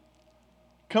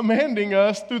 commanding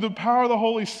us through the power of the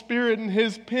Holy Spirit and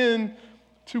his pen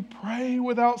to pray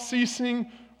without ceasing,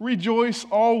 rejoice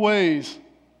always.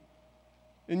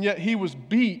 And yet he was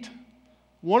beat.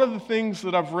 One of the things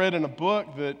that I've read in a book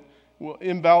that will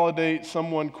invalidate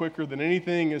someone quicker than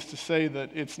anything is to say that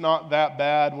it's not that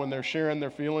bad when they're sharing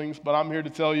their feelings, but I'm here to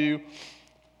tell you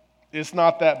it's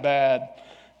not that bad.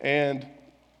 And,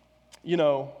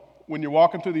 when you're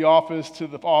walking through the office to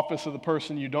the office of the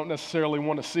person you don't necessarily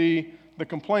want to see, the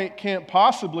complaint can't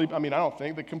possibly,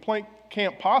 the complaint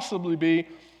can't possibly be,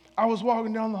 I was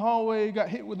walking down the hallway, got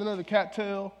hit with another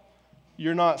cattail.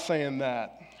 You're not saying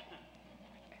that.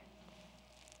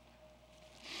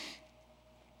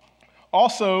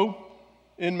 Also,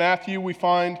 in Matthew, we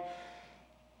find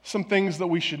some things that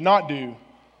we should not do.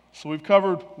 So we've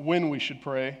covered when we should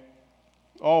pray,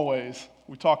 always.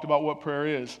 We talked about what prayer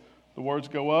is. The words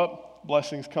go up,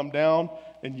 blessings come down,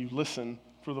 and you listen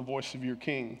for the voice of your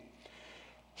King.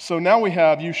 So now we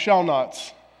have you shall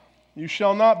nots. You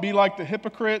shall not be like the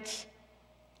hypocrites.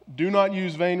 Do not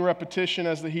use vain repetition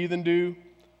as the heathen do.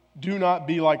 Do not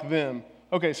be like them.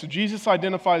 Okay, so Jesus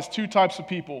identifies two types of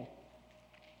people.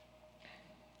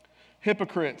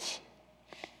 Hypocrites,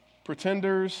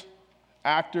 pretenders,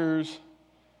 actors,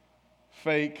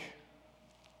 fake,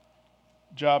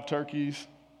 job turkeys.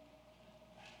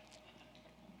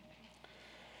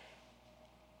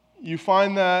 You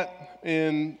find that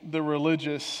in the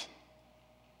religious,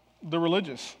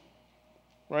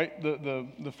 right?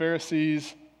 The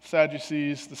Pharisees,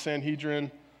 Sadducees, the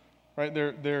Sanhedrin, right?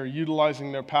 They're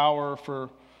utilizing their power for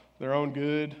their own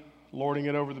good, lording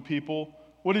it over the people.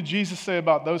 What did Jesus say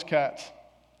about those cats?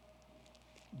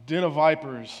 Den of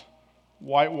vipers,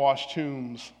 whitewashed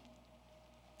tombs.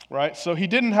 Right? So he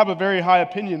didn't have a very high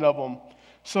opinion of them.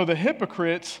 So the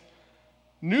hypocrites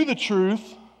knew the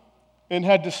truth and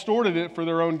had distorted it for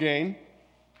their own gain.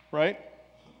 Right?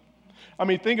 I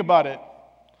mean, think about it.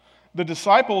 The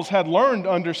disciples had learned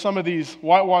under some of these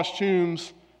whitewashed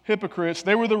tombs hypocrites.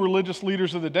 They were the religious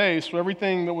leaders of the day, so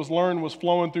everything that was learned was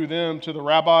flowing through them to the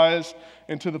rabbis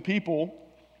and to the people.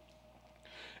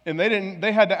 And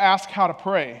they had to ask how to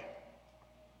pray.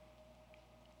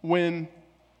 When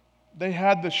they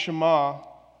had the Shema,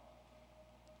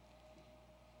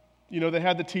 they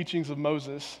had the teachings of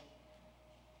Moses.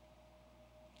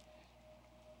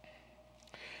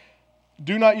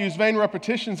 Do not use vain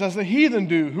repetitions as the heathen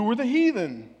do. Who were the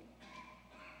heathen?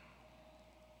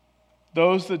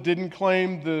 Those that didn't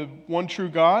claim the one true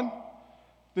God?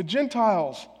 The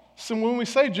Gentiles. So when we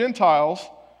say Gentiles,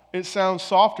 it sounds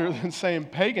softer than saying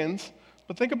pagans,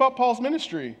 but think about Paul's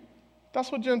ministry.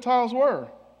 That's what Gentiles were.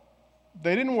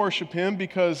 They didn't worship him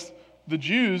because the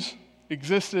Jews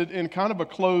existed in kind of a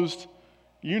closed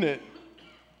unit.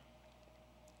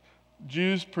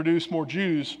 Jews produce more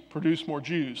Jews, produce more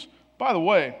Jews. By the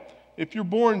way, if you're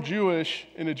born Jewish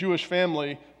in a Jewish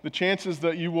family, the chances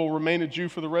that you will remain a Jew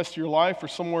for the rest of your life are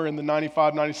somewhere in the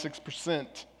 95,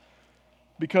 96%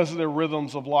 because of their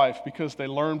rhythms of life, because they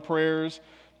learn prayers,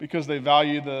 because they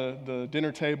value the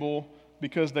dinner table,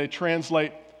 because they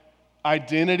translate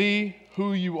identity,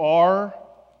 who you are,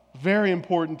 very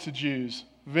important to Jews,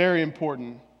 very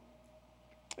important.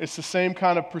 It's the same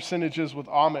kind of percentages with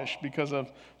Amish because of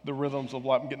the rhythms of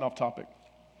life. I'm getting off topic.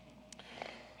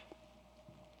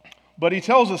 But he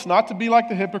tells us not to be like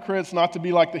the hypocrites, not to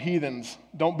be like the heathens.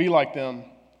 Don't be like them.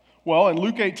 Well, in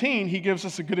Luke 18, he gives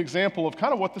us a good example of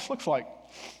kind of what this looks like.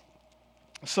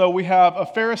 So we have a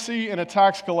Pharisee and a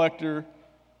tax collector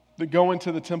that go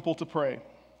into the temple to pray.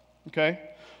 Okay?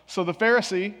 So the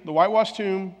Pharisee, the whitewashed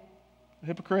tomb, the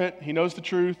hypocrite, he knows the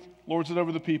truth, lords it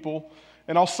over the people.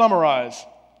 And I'll summarize.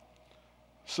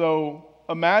 So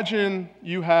imagine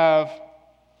you have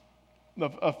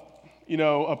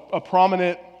a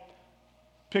prominent,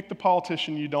 pick the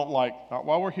politician you don't like. Not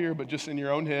while we're here, but just in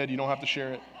your own head. You don't have to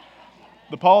share it.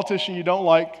 The politician you don't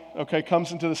like, okay,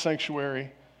 comes into the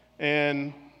sanctuary.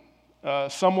 And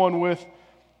someone with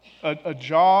a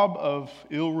job of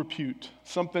ill repute,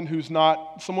 someone who's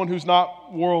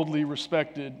not worldly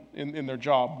respected in their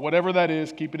job. Whatever that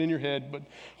is, keep it in your head. But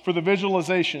for the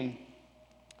visualization,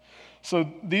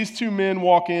 so these two men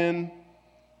walk in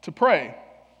to pray.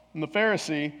 And the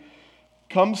Pharisee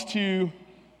comes to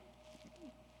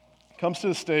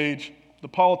the stage, the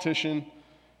politician,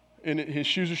 and his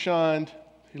shoes are shined.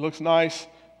 He looks nice,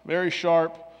 very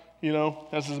sharp,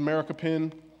 has his America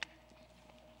pin.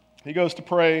 He goes to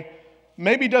pray.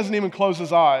 Maybe doesn't even close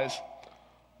his eyes.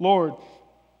 Lord,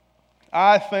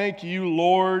 I thank you,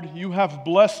 Lord. You have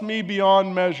blessed me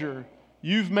beyond measure.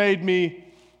 You've made me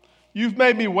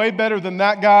way better than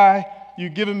that guy.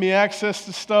 You've given me access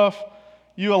to stuff.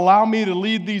 You allow me to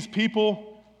lead these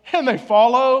people, and they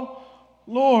follow.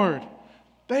 Lord,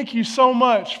 thank you so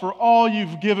much for all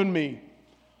you've given me.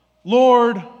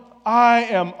 Lord,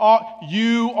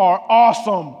 you are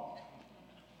awesome.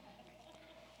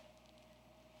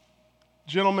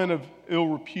 Gentleman of ill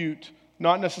repute,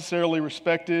 not necessarily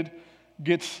respected,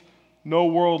 gets no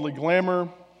worldly glamour.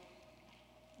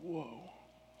 Whoa.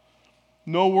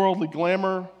 No worldly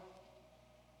glamour.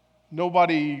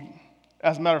 Nobody,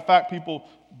 as a matter of fact, people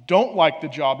don't like the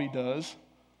job he does.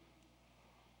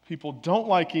 People don't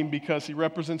like him because he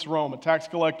represents Rome. A tax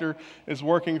collector is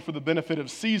working for the benefit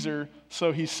of Caesar,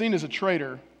 so he's seen as a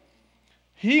traitor.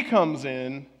 He comes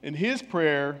in, and his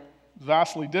prayer is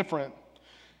vastly different.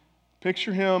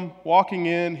 Picture him walking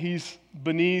in. He's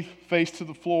beneath, face to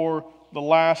the floor, the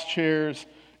last chairs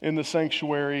in the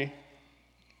sanctuary,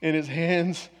 and his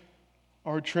hands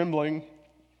are trembling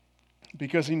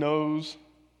because he knows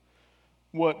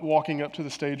what walking up to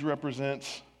the stage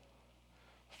represents.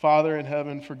 Father in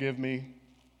heaven, forgive me.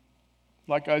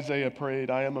 Like Isaiah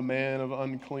prayed, I am a man of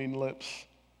unclean lips.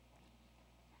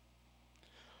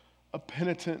 A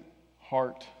penitent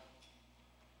heart.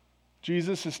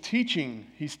 Jesus is teaching.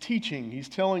 He's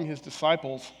telling his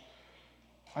disciples,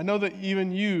 I know that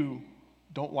even you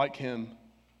don't like him,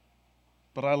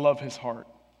 but I love his heart.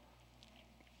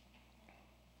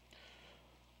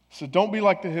 So don't be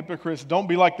like the hypocrites. Don't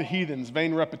be like the heathens,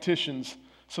 vain repetitions.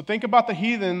 So think about the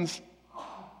heathens.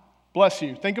 Bless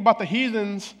you. Think about the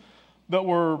heathens that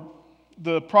were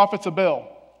the prophets of Baal.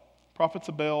 Prophets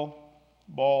of Baal,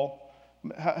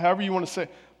 however you want to say.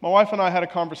 my wife and I had a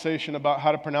conversation about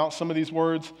how to pronounce some of these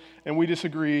words, and we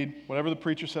disagreed. Whatever the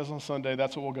preacher says on Sunday,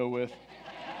 that's what we'll go with.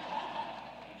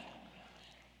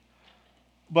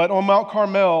 But on Mount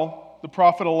Carmel, the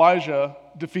prophet Elijah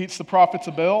defeats the prophets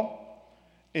of Baal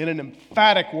in an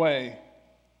emphatic way.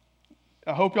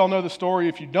 I hope y'all know the story.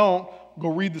 If you don't, go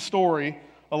read the story,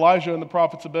 Elijah and the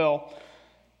prophets of Baal.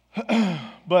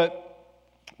 But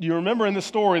you remember in the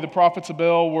story, the prophets of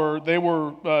Baal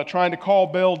were trying to call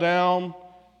Baal down.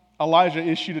 Elijah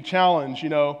issued a challenge,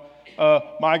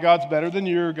 my God's better than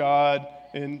your God,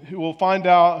 and we'll find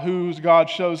out whose God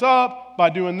shows up by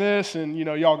doing this, and,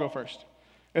 y'all go first.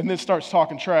 And then starts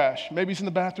talking trash. Maybe he's in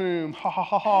the bathroom, ha, ha,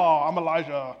 ha, ha, I'm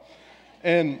Elijah.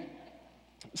 And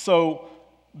so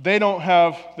they don't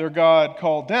have their God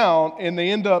called down, and they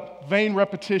end up vain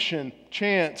repetition,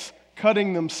 chants,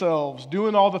 cutting themselves,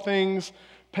 doing all the things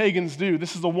pagans do.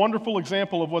 This is a wonderful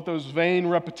example of what those vain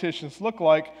repetitions look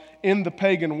like in the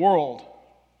pagan world.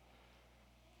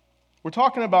 We're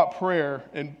talking about prayer,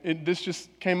 and this just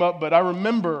came up, but I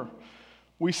remember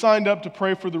we signed up to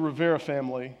pray for the Rivera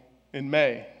family in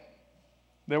May.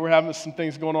 They were having some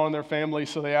things going on in their family,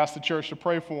 so they asked the church to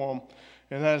pray for them,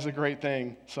 and that is a great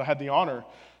thing. So I had the honor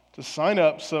to sign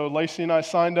up. So Lacey and I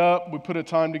signed up. We put a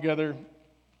time together,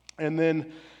 and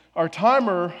then our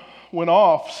timer went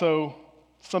off. So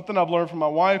something I've learned from my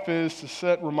wife is to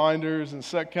set reminders and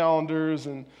set calendars,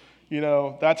 and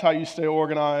that's how you stay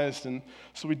organized. And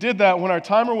so we did that. When our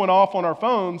timer went off on our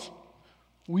phones,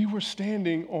 we were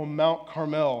standing on Mount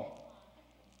Carmel.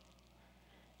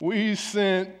 We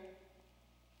sent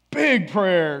big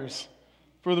prayers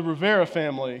for the Rivera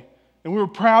family, and we were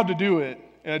proud to do it.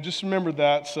 And I just remembered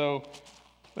that, so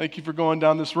thank you for going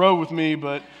down this road with me.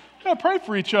 But we gotta pray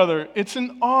for each other. It's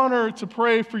an honor to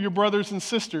pray for your brothers and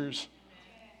sisters.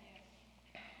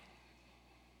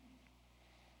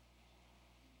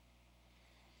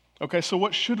 Okay, so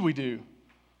what should we do?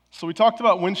 So we talked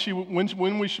about when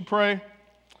we should pray.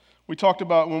 We talked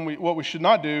about what we should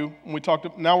not do. And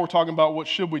now we're talking about what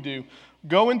should we do.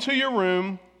 Go into your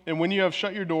room, and when you have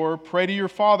shut your door, pray to your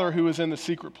Father who is in the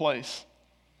secret place.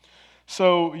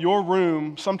 So your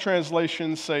room, some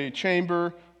translations say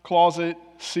chamber, closet,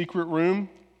 secret room.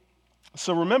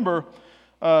 So remember,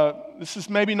 this is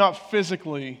maybe not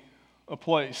physically a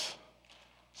place.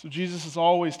 So Jesus is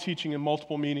always teaching in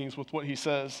multiple meanings with what he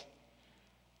says.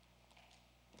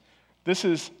 This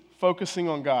is focusing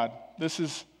on God.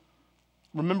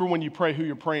 Remember when you pray who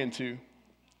you're praying to,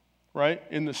 right?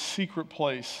 In the secret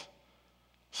place.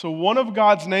 So one of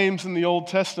God's names in the Old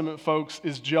Testament, folks,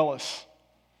 is jealous.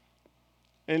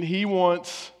 And he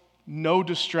wants no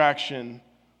distraction.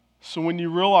 So when you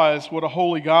realize what a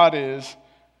holy God is,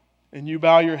 and you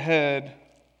bow your head,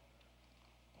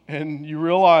 and you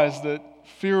realize that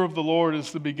fear of the Lord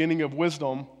is the beginning of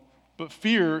wisdom, but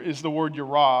fear is the word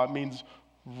yirah. It means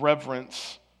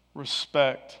reverence,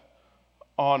 respect,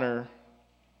 honor,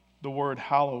 the word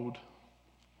hallowed.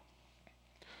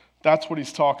 That's what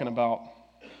he's talking about.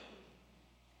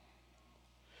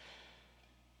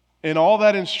 And all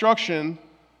that instruction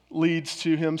leads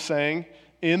to him saying,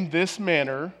 in this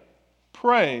manner,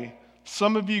 pray.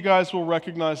 Some of you guys will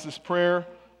recognize this prayer.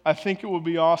 I think it would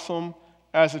be awesome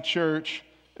as a church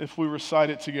if we recite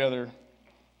it together.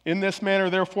 In this manner,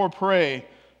 therefore, pray,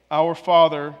 our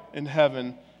Father in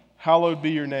heaven, hallowed be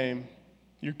your name.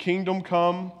 Your kingdom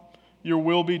come, your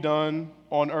will be done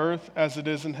on earth as it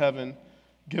is in heaven.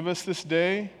 Give us this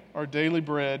day our daily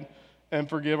bread, and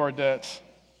forgive our debts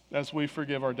as we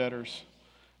forgive our debtors.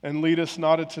 And lead us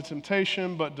not into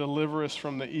temptation, but deliver us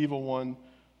from the evil one.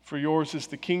 For yours is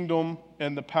the kingdom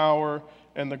and the power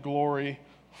and the glory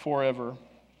forever.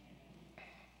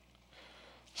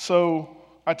 So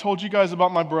I told you guys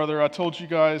about my brother. I told you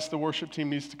guys the worship team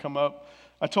needs to come up.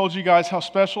 I told you guys how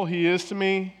special he is to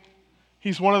me.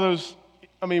 He's one of those,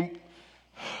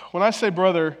 when I say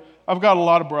brother, I've got a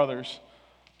lot of brothers.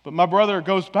 But my brother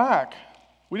goes back.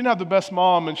 We didn't have the best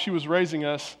mom, and she was raising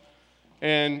us.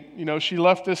 And, she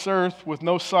left this earth with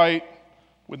no sight,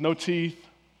 with no teeth,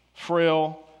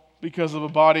 frail, because of a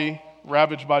body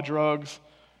ravaged by drugs.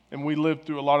 And we lived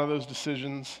through a lot of those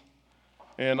decisions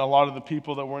and a lot of the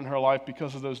people that were in her life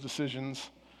because of those decisions.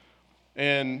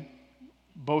 And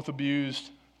both abused.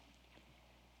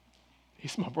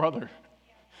 He's my brother.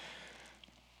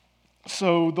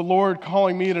 So the Lord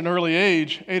calling me at an early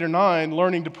age, 8 or 9,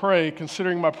 learning to pray,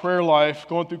 considering my prayer life,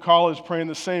 going through college, praying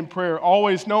the same prayer,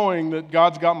 always knowing that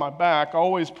God's got my back,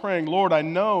 always praying, Lord, I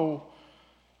know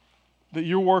that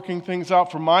you're working things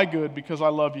out for my good because I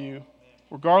love you,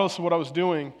 regardless of what I was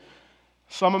doing.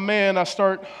 So I'm a man. I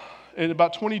start at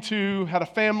about 22, had a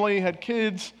family, had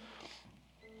kids,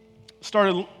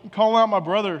 started calling out my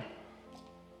brother.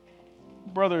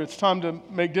 Brother, it's time to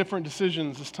make different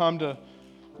decisions. It's time to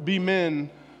be men.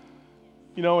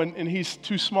 And he's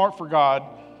too smart for God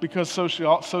because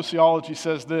sociology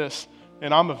says this,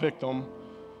 and I'm a victim.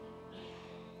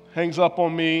 Hangs up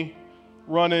on me,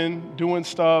 running, doing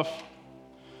stuff.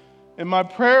 And my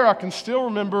prayer I can still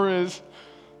remember is,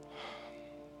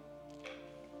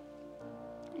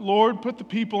 Lord, put the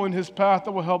people in his path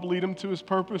that will help lead him to his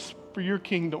purpose for your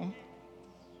kingdom.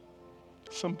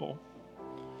 Simple.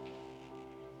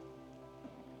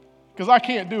 Because I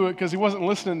can't do it because he wasn't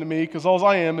listening to me, because all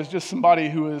I am is just somebody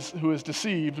who is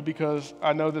deceived because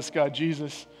I know this guy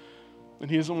Jesus, and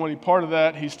he doesn't want any part of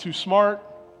that. He's too smart.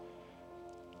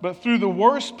 But through the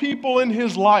worst people in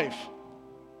his life,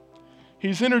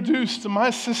 he's introduced to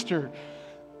my sister,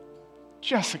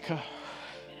 Jessica.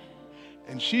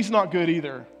 And she's not good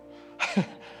either.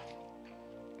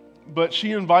 But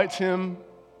she invites him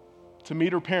to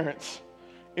meet her parents.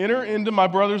 Enter into my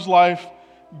brother's life,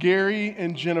 Gary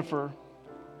and Jennifer,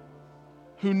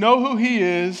 who know who he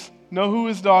is, know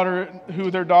who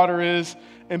their daughter is,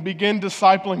 and begin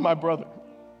discipling my brother.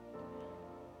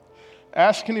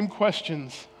 Asking him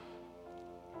questions,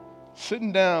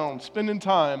 sitting down, spending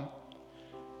time.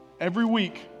 Every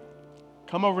week,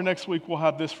 come over next week, we'll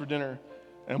have this for dinner,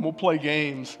 and we'll play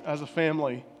games as a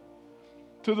family.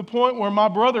 To the point where my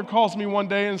brother calls me one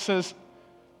day and says,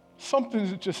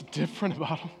 something's just different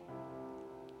about him.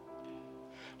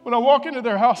 When I walk into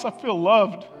their house, I feel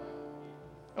loved.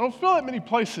 I don't feel that many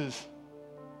places.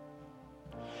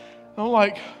 I'm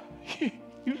like, you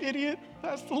idiot,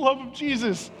 that's the love of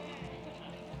Jesus.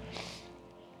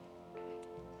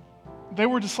 They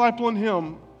were discipling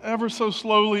him ever so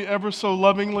slowly, ever so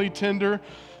lovingly, tender.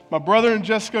 My brother and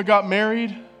Jessica got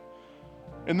married,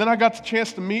 and then I got the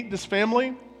chance to meet this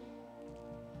family.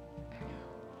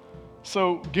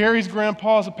 So Gary's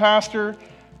grandpa is a pastor.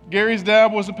 Gary's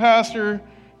dad was a pastor.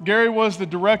 Gary was the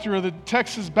director of the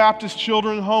Texas Baptist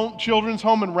Children's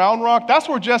Home in Round Rock. That's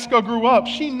where Jessica grew up.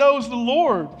 She knows the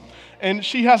Lord, and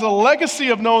she has a legacy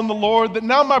of knowing the Lord that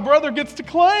now my brother gets to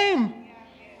claim.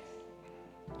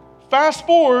 Fast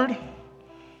forward,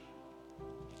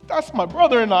 that's my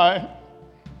brother and I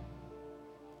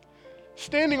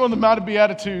standing on the Mount of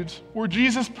Beatitudes where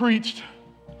Jesus preached.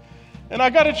 And I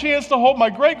got a chance to hold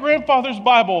my great-grandfather's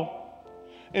Bible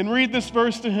and read this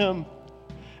verse to him.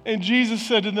 And Jesus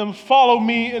said to them, follow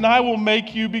me and I will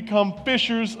make you become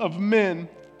fishers of men.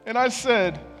 And I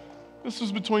said, this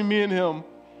was between me and him,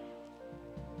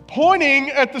 pointing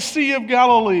at the Sea of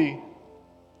Galilee.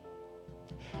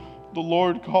 The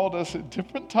Lord called us at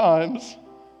different times.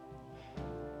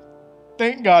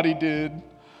 Thank God he did.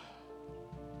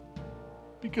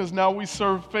 Because now we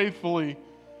serve faithfully.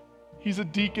 He's a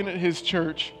deacon at his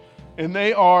church. And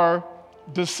they are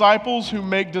disciples who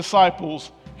make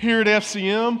disciples. Here at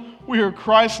FCM, we are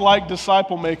Christ-like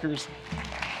disciple makers.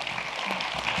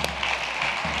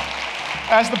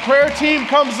 As the prayer team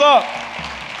comes up,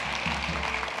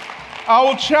 I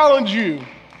will challenge you.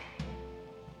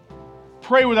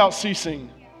 Pray without ceasing.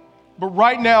 But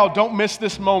right now, don't miss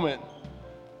this moment.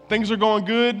 Things are going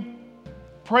good.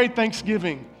 Pray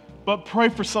thanksgiving. But pray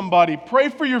for somebody. Pray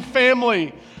for your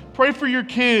family. Pray for your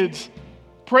kids.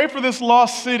 Pray for this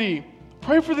lost city.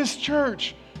 Pray for this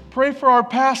church. Pray for our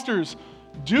pastors.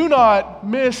 Do not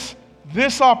miss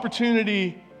this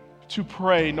opportunity to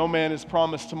pray. No man is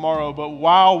promised tomorrow, but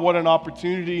wow, what an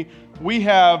opportunity we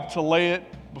have to lay it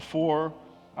before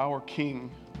our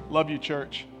King. Love you,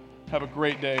 church. Have a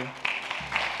great day.